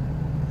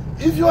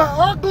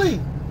ugly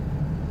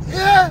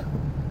yeah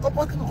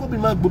ọ̀pọ̀ tí kò bí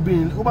máa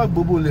gbóbìnrin ó bá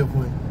gbóbò lẹ̀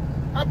fún ẹ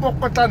á bọ́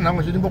pátá náà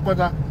wọ́n ṣe ní bọ́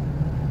pátá.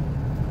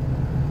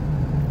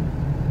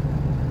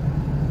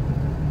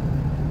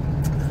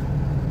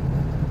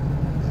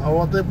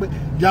 àwọn tó pé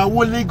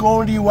yàwó lé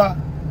gan rí wa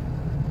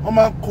wọ́n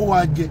máa ń kó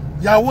wa jẹ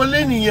yàwó lé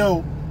nìyẹn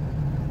o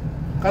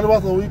ká ló bá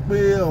sọ wípé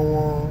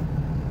àwọn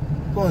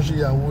tó ń ṣe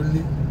yàwó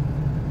lé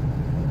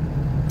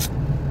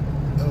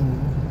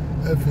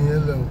ẹ fi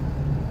yẹn lẹ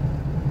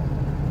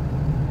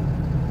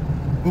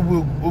o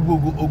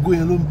gbogbo ògo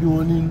yẹn ló ń bí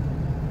wọn nínú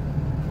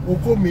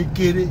okó mi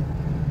kéré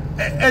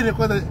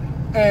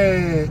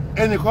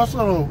ẹnìkan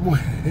sọ̀rọ̀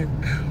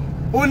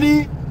ó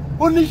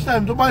ní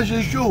time tó bá ń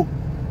ṣe show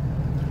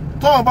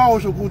tọ́wọ́n bá wo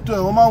ṣòkòtò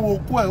ẹ̀ wọ́n máa ń wo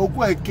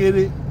okó ẹ̀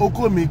kéré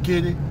okó mi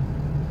kéré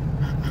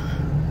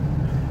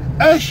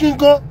ẹṣin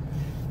gan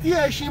tí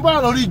ẹṣin bá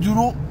lórí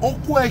dúró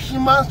okó ẹṣin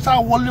máa ń sá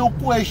wọlé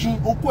okó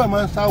ẹ̀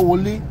máa ń sá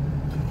wọlé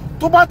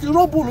tó bá ti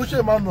róbò ló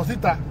ṣe máa nà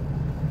síta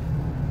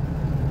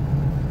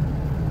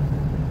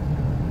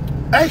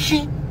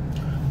ẹṣin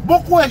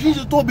bókó ẹṣin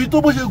ṣe tóbi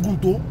tó bó ṣe gùn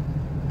tó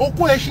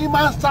okó ẹṣin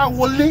máa ń sá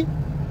wọlé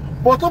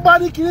bọ̀ tó bá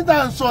ní kíní tá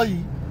à ń sọ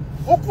yìí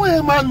okó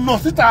yẹn máa nà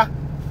síta.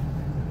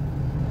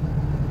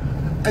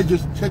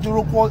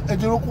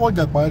 ẹjẹrókó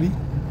ọjà parí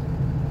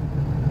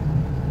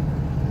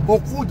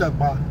okó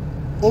ìjàpá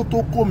ó tó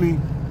kó mi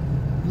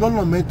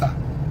lọ́nà 3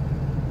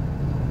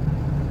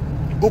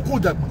 okó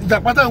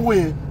ìjàpá tá ń wò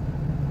yẹn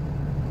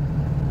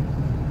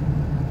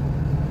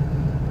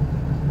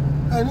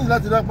ẹ ní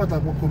láti dá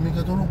pàtàkì ọkọ mi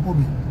kẹtọ́ ló kó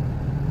mi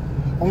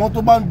àwọn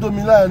tó bá ń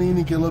dómi láàrin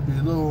ní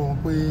kẹlọ́bìrì lọ́wọ́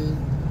pé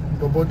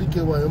bọ̀bọ̀ DKY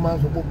yẹn máa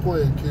ń sọ pé kó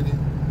ẹ̀ kiri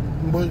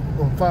ń bọ́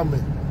confirm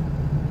ẹ̀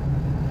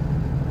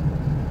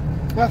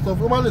wá sọ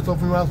fún wá lè sọ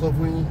fún yín wá sọ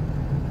fún yín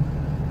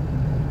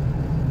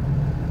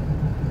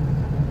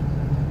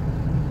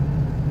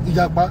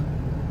ìjàpá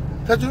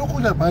tẹ́tí ló kó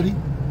ìjàpá rí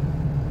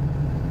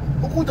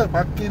ó kó ìjàpá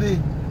kéré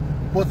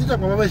bọ̀ tí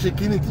ìjàpá bá fẹ́ ṣe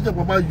kíní tí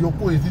ìjàpá bá yọ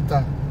kó èyí síta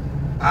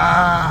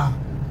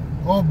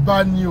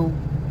ọba ni o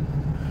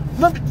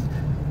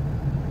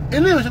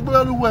eléyìí ò ṣe pé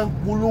lọ́wọ́ ẹ̀ ń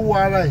polówó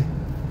ara ẹ̀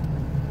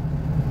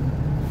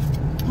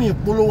mi ì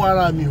polówó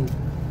ara mi o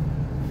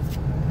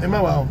ẹ má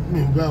wà mi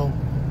ì gbá o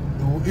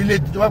ilé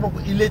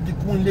ti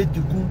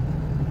kún.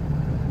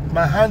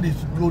 My hand is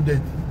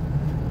loaded.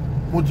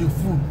 Mo ti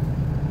full.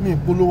 Mi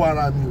polówó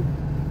ara mi o.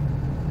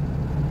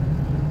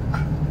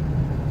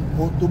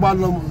 Tó bá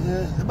lọ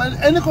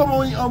ẹni kọ́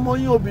ọmọ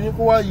yín obìnrin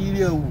kó wá yiri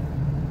ẹ̀ wò.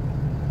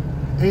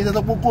 Ẹ̀yin tẹ́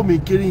tọ́ kó mi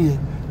kéré yẹn.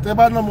 Tẹ́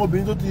bá ná ọmọ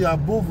obìnrin tó ti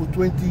above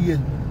 20 years,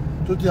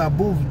 tó ti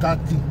above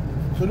 30.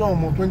 So náà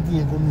ọmọ 20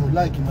 yẹn kò mi ò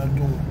like máa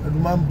dùn. Ẹ̀rù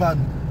máa ń bà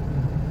mí.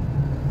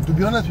 To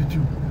be honest with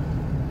you,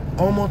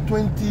 ọmọ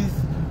 20s,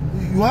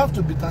 you have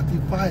to be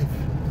 35,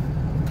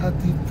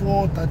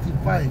 34,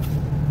 35.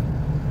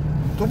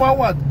 Tó bá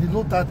wà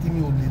below 30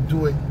 mi ò lè do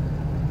ẹ.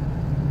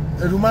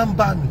 Ẹ̀rù máa ń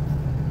bà mí.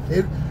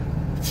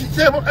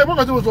 Ṣé ẹ mọ̀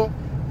kan tí mo sọ?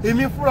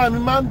 Èmi fúnra mi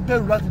máa ń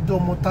bẹ̀rù láti dé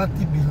ọmọ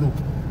 30 below.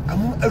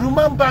 Ẹ̀rù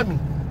máa ń bà mí.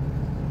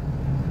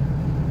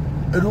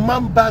 Ẹ̀rù máa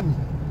ń bà mí.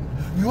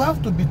 You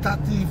have to be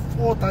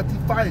 34,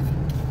 35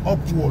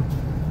 upward.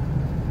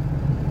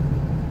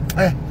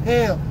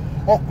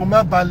 Ọkàn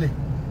má balẹ̀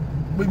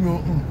pé mi ò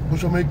mo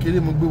ṣọmọ kékeré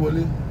mo gbé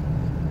wọlé.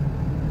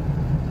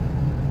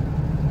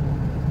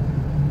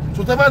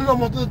 So tẹ́ bá ní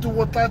ọmọ tó ti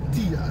wọ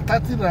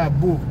 30 na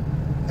above,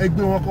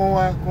 ẹgbẹ́ wọn kọ́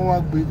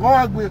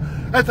wá gbé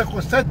ẹsẹ̀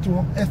kọ́ set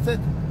wọn ẹsẹ̀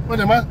wọn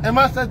dẹ̀ ẹ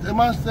má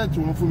set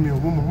wọn fún mi o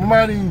mo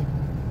máa rí yín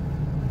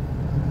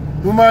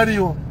wọn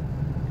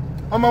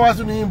máa wá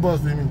sínú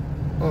inbox mi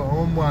àwọn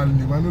ọmọ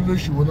àlè máa ló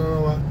lóṣù wọn náà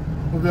wá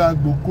wọn fẹ́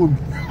àgbòkó mi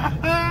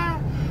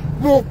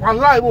mo pa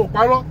láì mo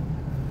parọ́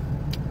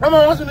ọmọ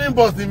wá sínú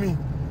inbox mi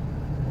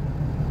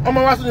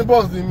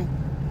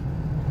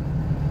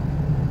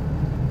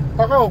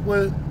ọkọ̀ wò pé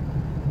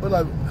ó dà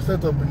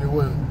set up ní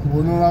ìwọ̀ ẹ̀ kò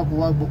wọ́n náà kó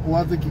wá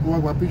tẹ́kì kó wá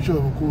gba picture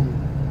ọkọ̀ mi.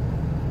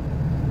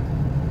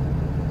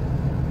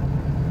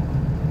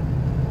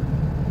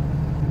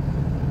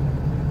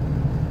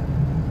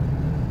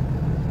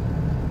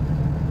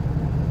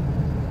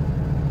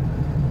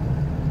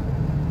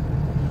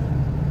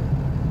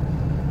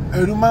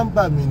 Ẹ̀rù máa ń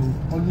bà mí ni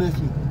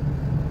honestly.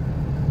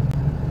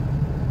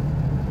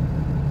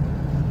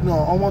 No,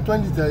 ọmọ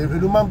 20 tẹ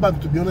ẹ̀rù máa ń bà mí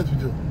to be honest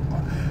with you.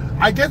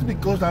 I guess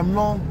because I'm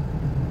not.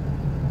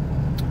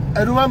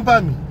 Ẹ̀rù máa ń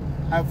bà mí.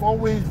 I've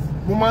always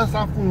mo máa ń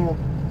sá fún wọn.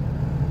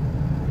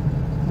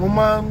 Mo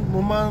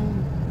máa ń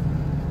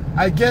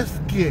I get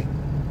scared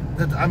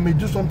that I may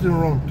do something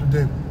wrong to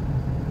them.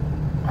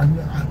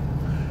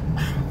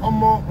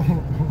 Ọmọ.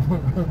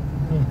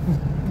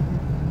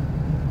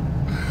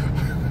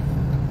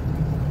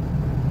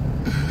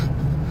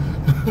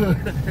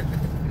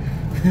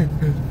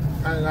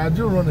 And I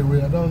do run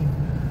away. I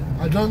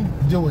don't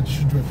deal with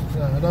children.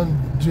 I don't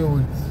deal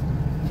with.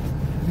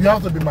 You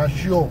have to be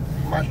mature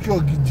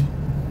gidi.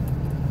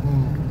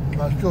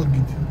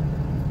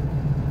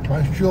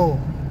 Mature.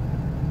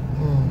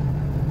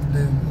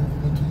 Then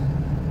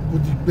go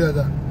to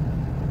better.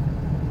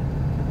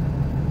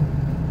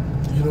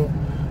 You know,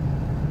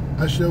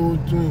 I share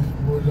with twins,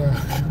 but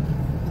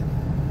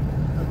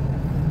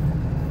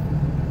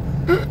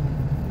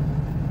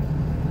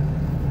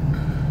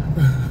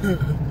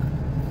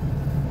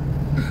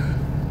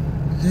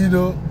you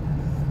know,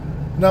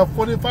 now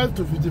 45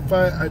 to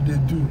 55 I they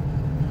do,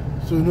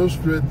 so no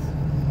straight.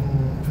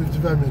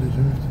 55 minutes,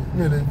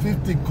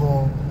 50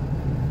 call.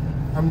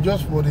 I'm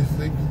just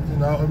 46. You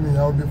know, I mean,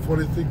 I'll be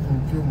 46 in a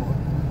few months.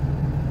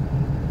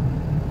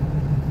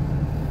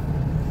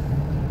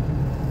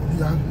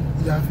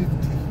 Yeah,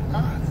 50.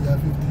 Yeah,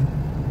 50.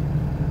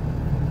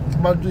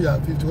 But do you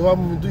 50? What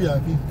am I do? Yeah,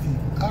 50.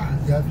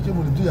 Yeah, 50. I'm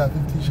gonna do yeah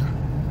 50.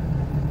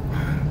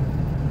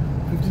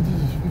 50.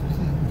 This is 50.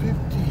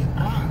 50.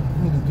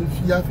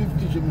 Yeah,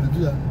 50.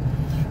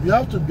 You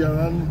have to be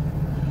around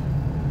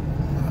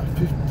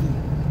 50,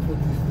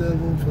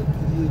 47,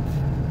 48.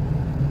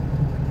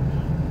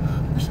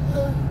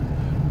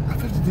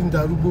 50 didn't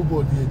darúgbó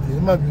bọ̀ díẹ̀. Ẹ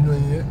má bínú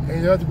ẹ̀yin.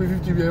 Ẹ̀yin láti pé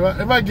 50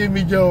 ẹ má gé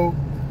mi jẹ o.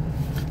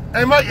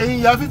 Ẹ̀yin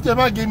ya 50 ẹ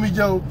má gé mi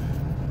jẹ o.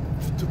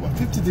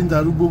 50 didn't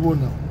darúgbó bọ̀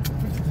náà.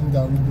 50 didn't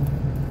darúgbó.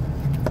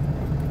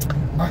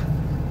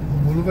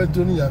 Òbò ló fẹ́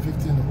tó ní ya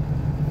 50 náà.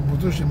 Òbò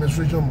tó ṣe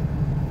menstruation mọ̀.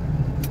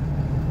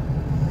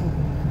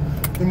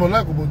 Ìmọ̀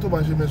láìkòbò tó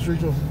máa ṣe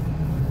menstruation.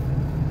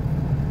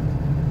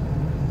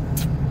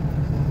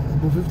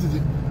 Òbò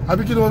 50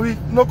 àbí kí ni wọ́n wí?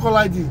 No call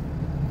ID.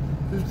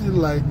 50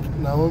 like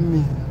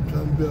Naomi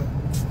Campbell.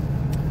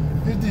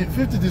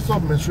 50 the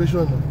sub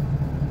menstruation.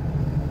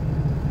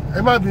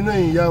 Ẹ má bínú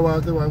ẹ̀yin ìyá wa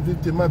tẹ́ wà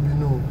 50 ẹ má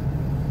bínú o.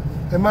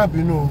 Ẹ má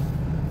bínú o.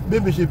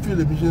 Bébí ṣe feel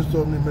èmi ṣe ń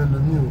sọ mi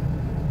mẹ́lòmí o.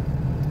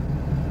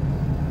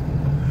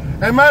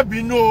 Ẹ má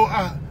bínú o.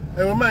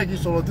 Ẹ̀rọ máa kì í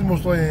sọ̀rọ̀ tí mo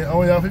sọ yẹn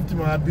àwọn ìyá 50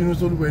 máa bínú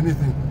sólùwẹ̀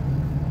anything.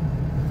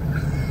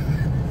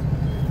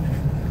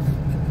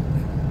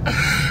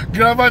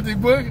 Grandma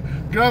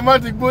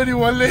ti gbórí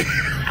wọlé.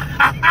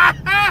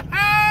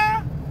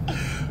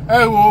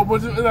 Ẹ wo mo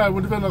ti fẹ́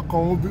lọ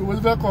kàn wọ́n mo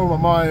ti fẹ́ kàn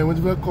màmá yẹn mo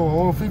ti fẹ́ kàn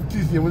wọ́n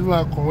 50s yẹn mo ti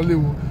fẹ́ kàn wọ́n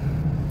léwu.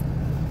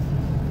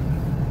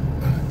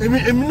 Èmi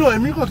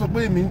kàn sọ pé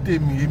èmi ń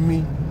tèmi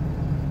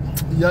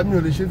ìyá mi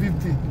ò lè ṣe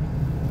 50.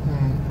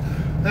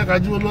 Ẹ ká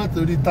jíwọ́ lọ́wọ́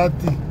torí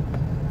 30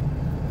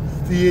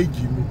 sí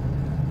èjì mi.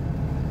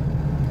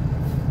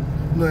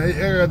 No,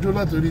 ẹ dúró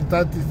láti orí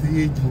 30 sí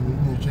èjì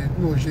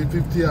mi ò ṣe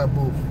 50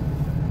 above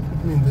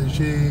mi ò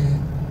ṣe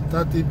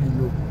 30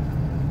 below.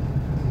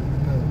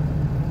 No.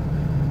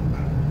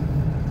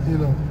 You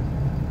know.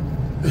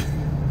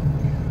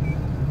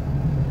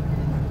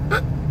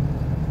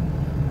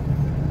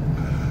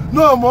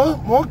 No,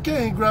 mo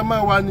kẹ́yìn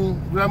grandma wa ni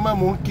grandma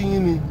mo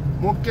kíyìn ni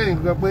mo kẹ́yìn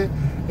gbà pé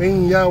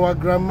ẹ̀yin ìyá wa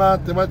grandma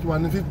tẹ́ bá ti wà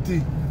ní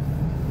 50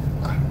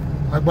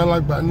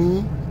 àgbàlagbà ni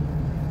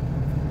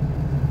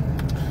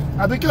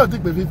àbí kí o ti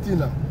pè 50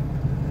 náà.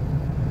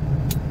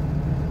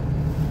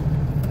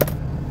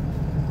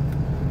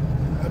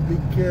 Àbí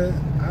kẹ́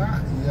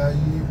ìyá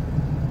yìí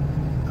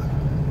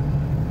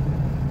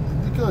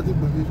àbí kí o ti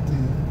pè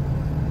 50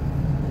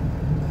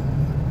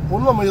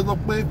 òun náà mo yẹ sọ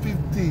pé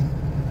 50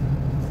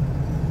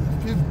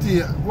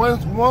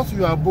 once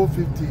you are above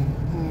 50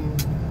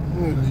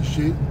 mo lè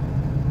ṣe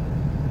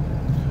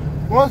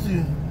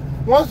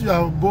once you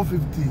are above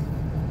 50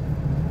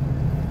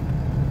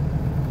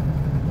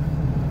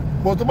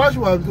 but tó bá ṣe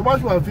wà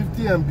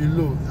 50 and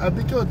below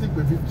àbí kí o ti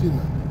pè 50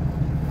 náà.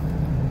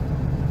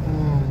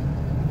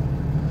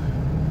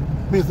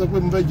 Mi sọ pé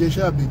mo fẹ́ jẹ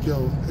iṣẹ́ àbíkẹ́ o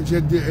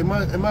ẹ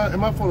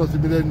má fọ̀rọ̀ sí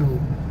mi lẹ́nu o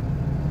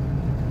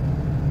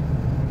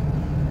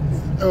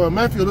ẹwà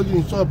mẹ́fì olójú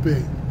ní ṣọ́ọ̀bù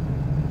ẹ̀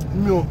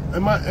mi ò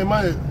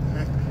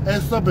ẹ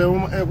sọ́ọ̀bù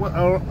àwọn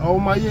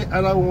ọmọ ayé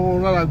ara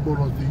wọn rárá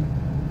gbọ̀rọ̀ sí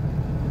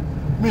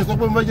mi sọ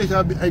pé mo fẹ́ jẹ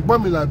iṣẹ́ ẹ̀gbọ́n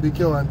mi là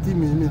àbíkẹ́ o àǹtí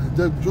mi lè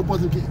dẹ́gun ṣó pọ́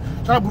sí kí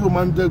ṣáàbùrò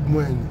máa ń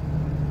dẹ́gun ẹ̀ ni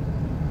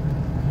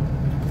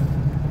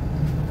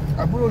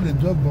àbúrò lè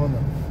dẹ́gun ọ̀nà.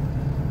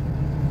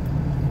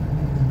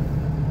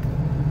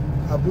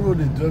 Àbúrò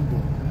lè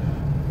dẹ́gbọ̀n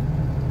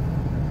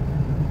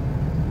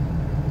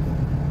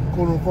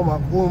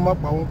kórun má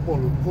pa wọ́n pọ̀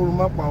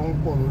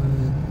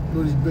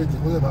lórí bẹ́ẹ̀dì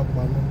kó lè má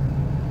pa náà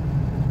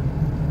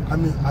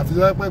àmì àti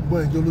lápẹ́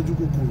ẹ̀gbọ́n ẹ̀ jẹ́ olójú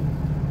kòkòrò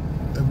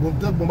ẹ̀gbọ́n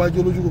tẹ́gbọ́n bá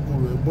jẹ́ olójú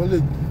kòkòrò ẹ̀gbọ́n lè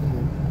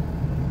dùn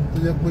tó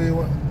jẹ́ pé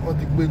wọ́n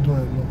ti gbé dùn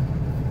ẹ̀ lọ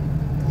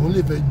òun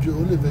lè fẹ́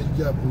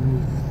jẹ́ àbúrò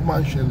ó máa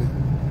ń ṣẹlẹ̀.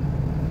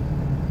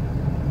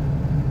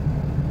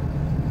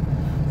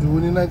 Èwo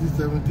ní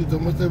 1970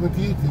 ọmọ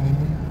 78 ni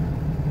mí.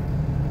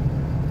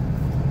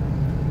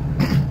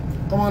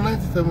 Ọmọ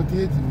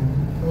 1978 ni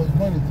I was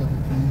born in 78.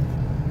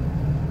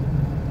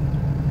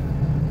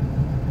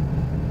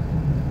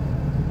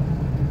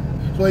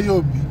 So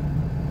yóò bí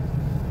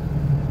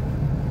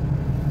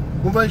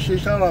mo fẹ́ ṣe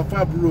ṣára fún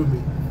àbúrò mi.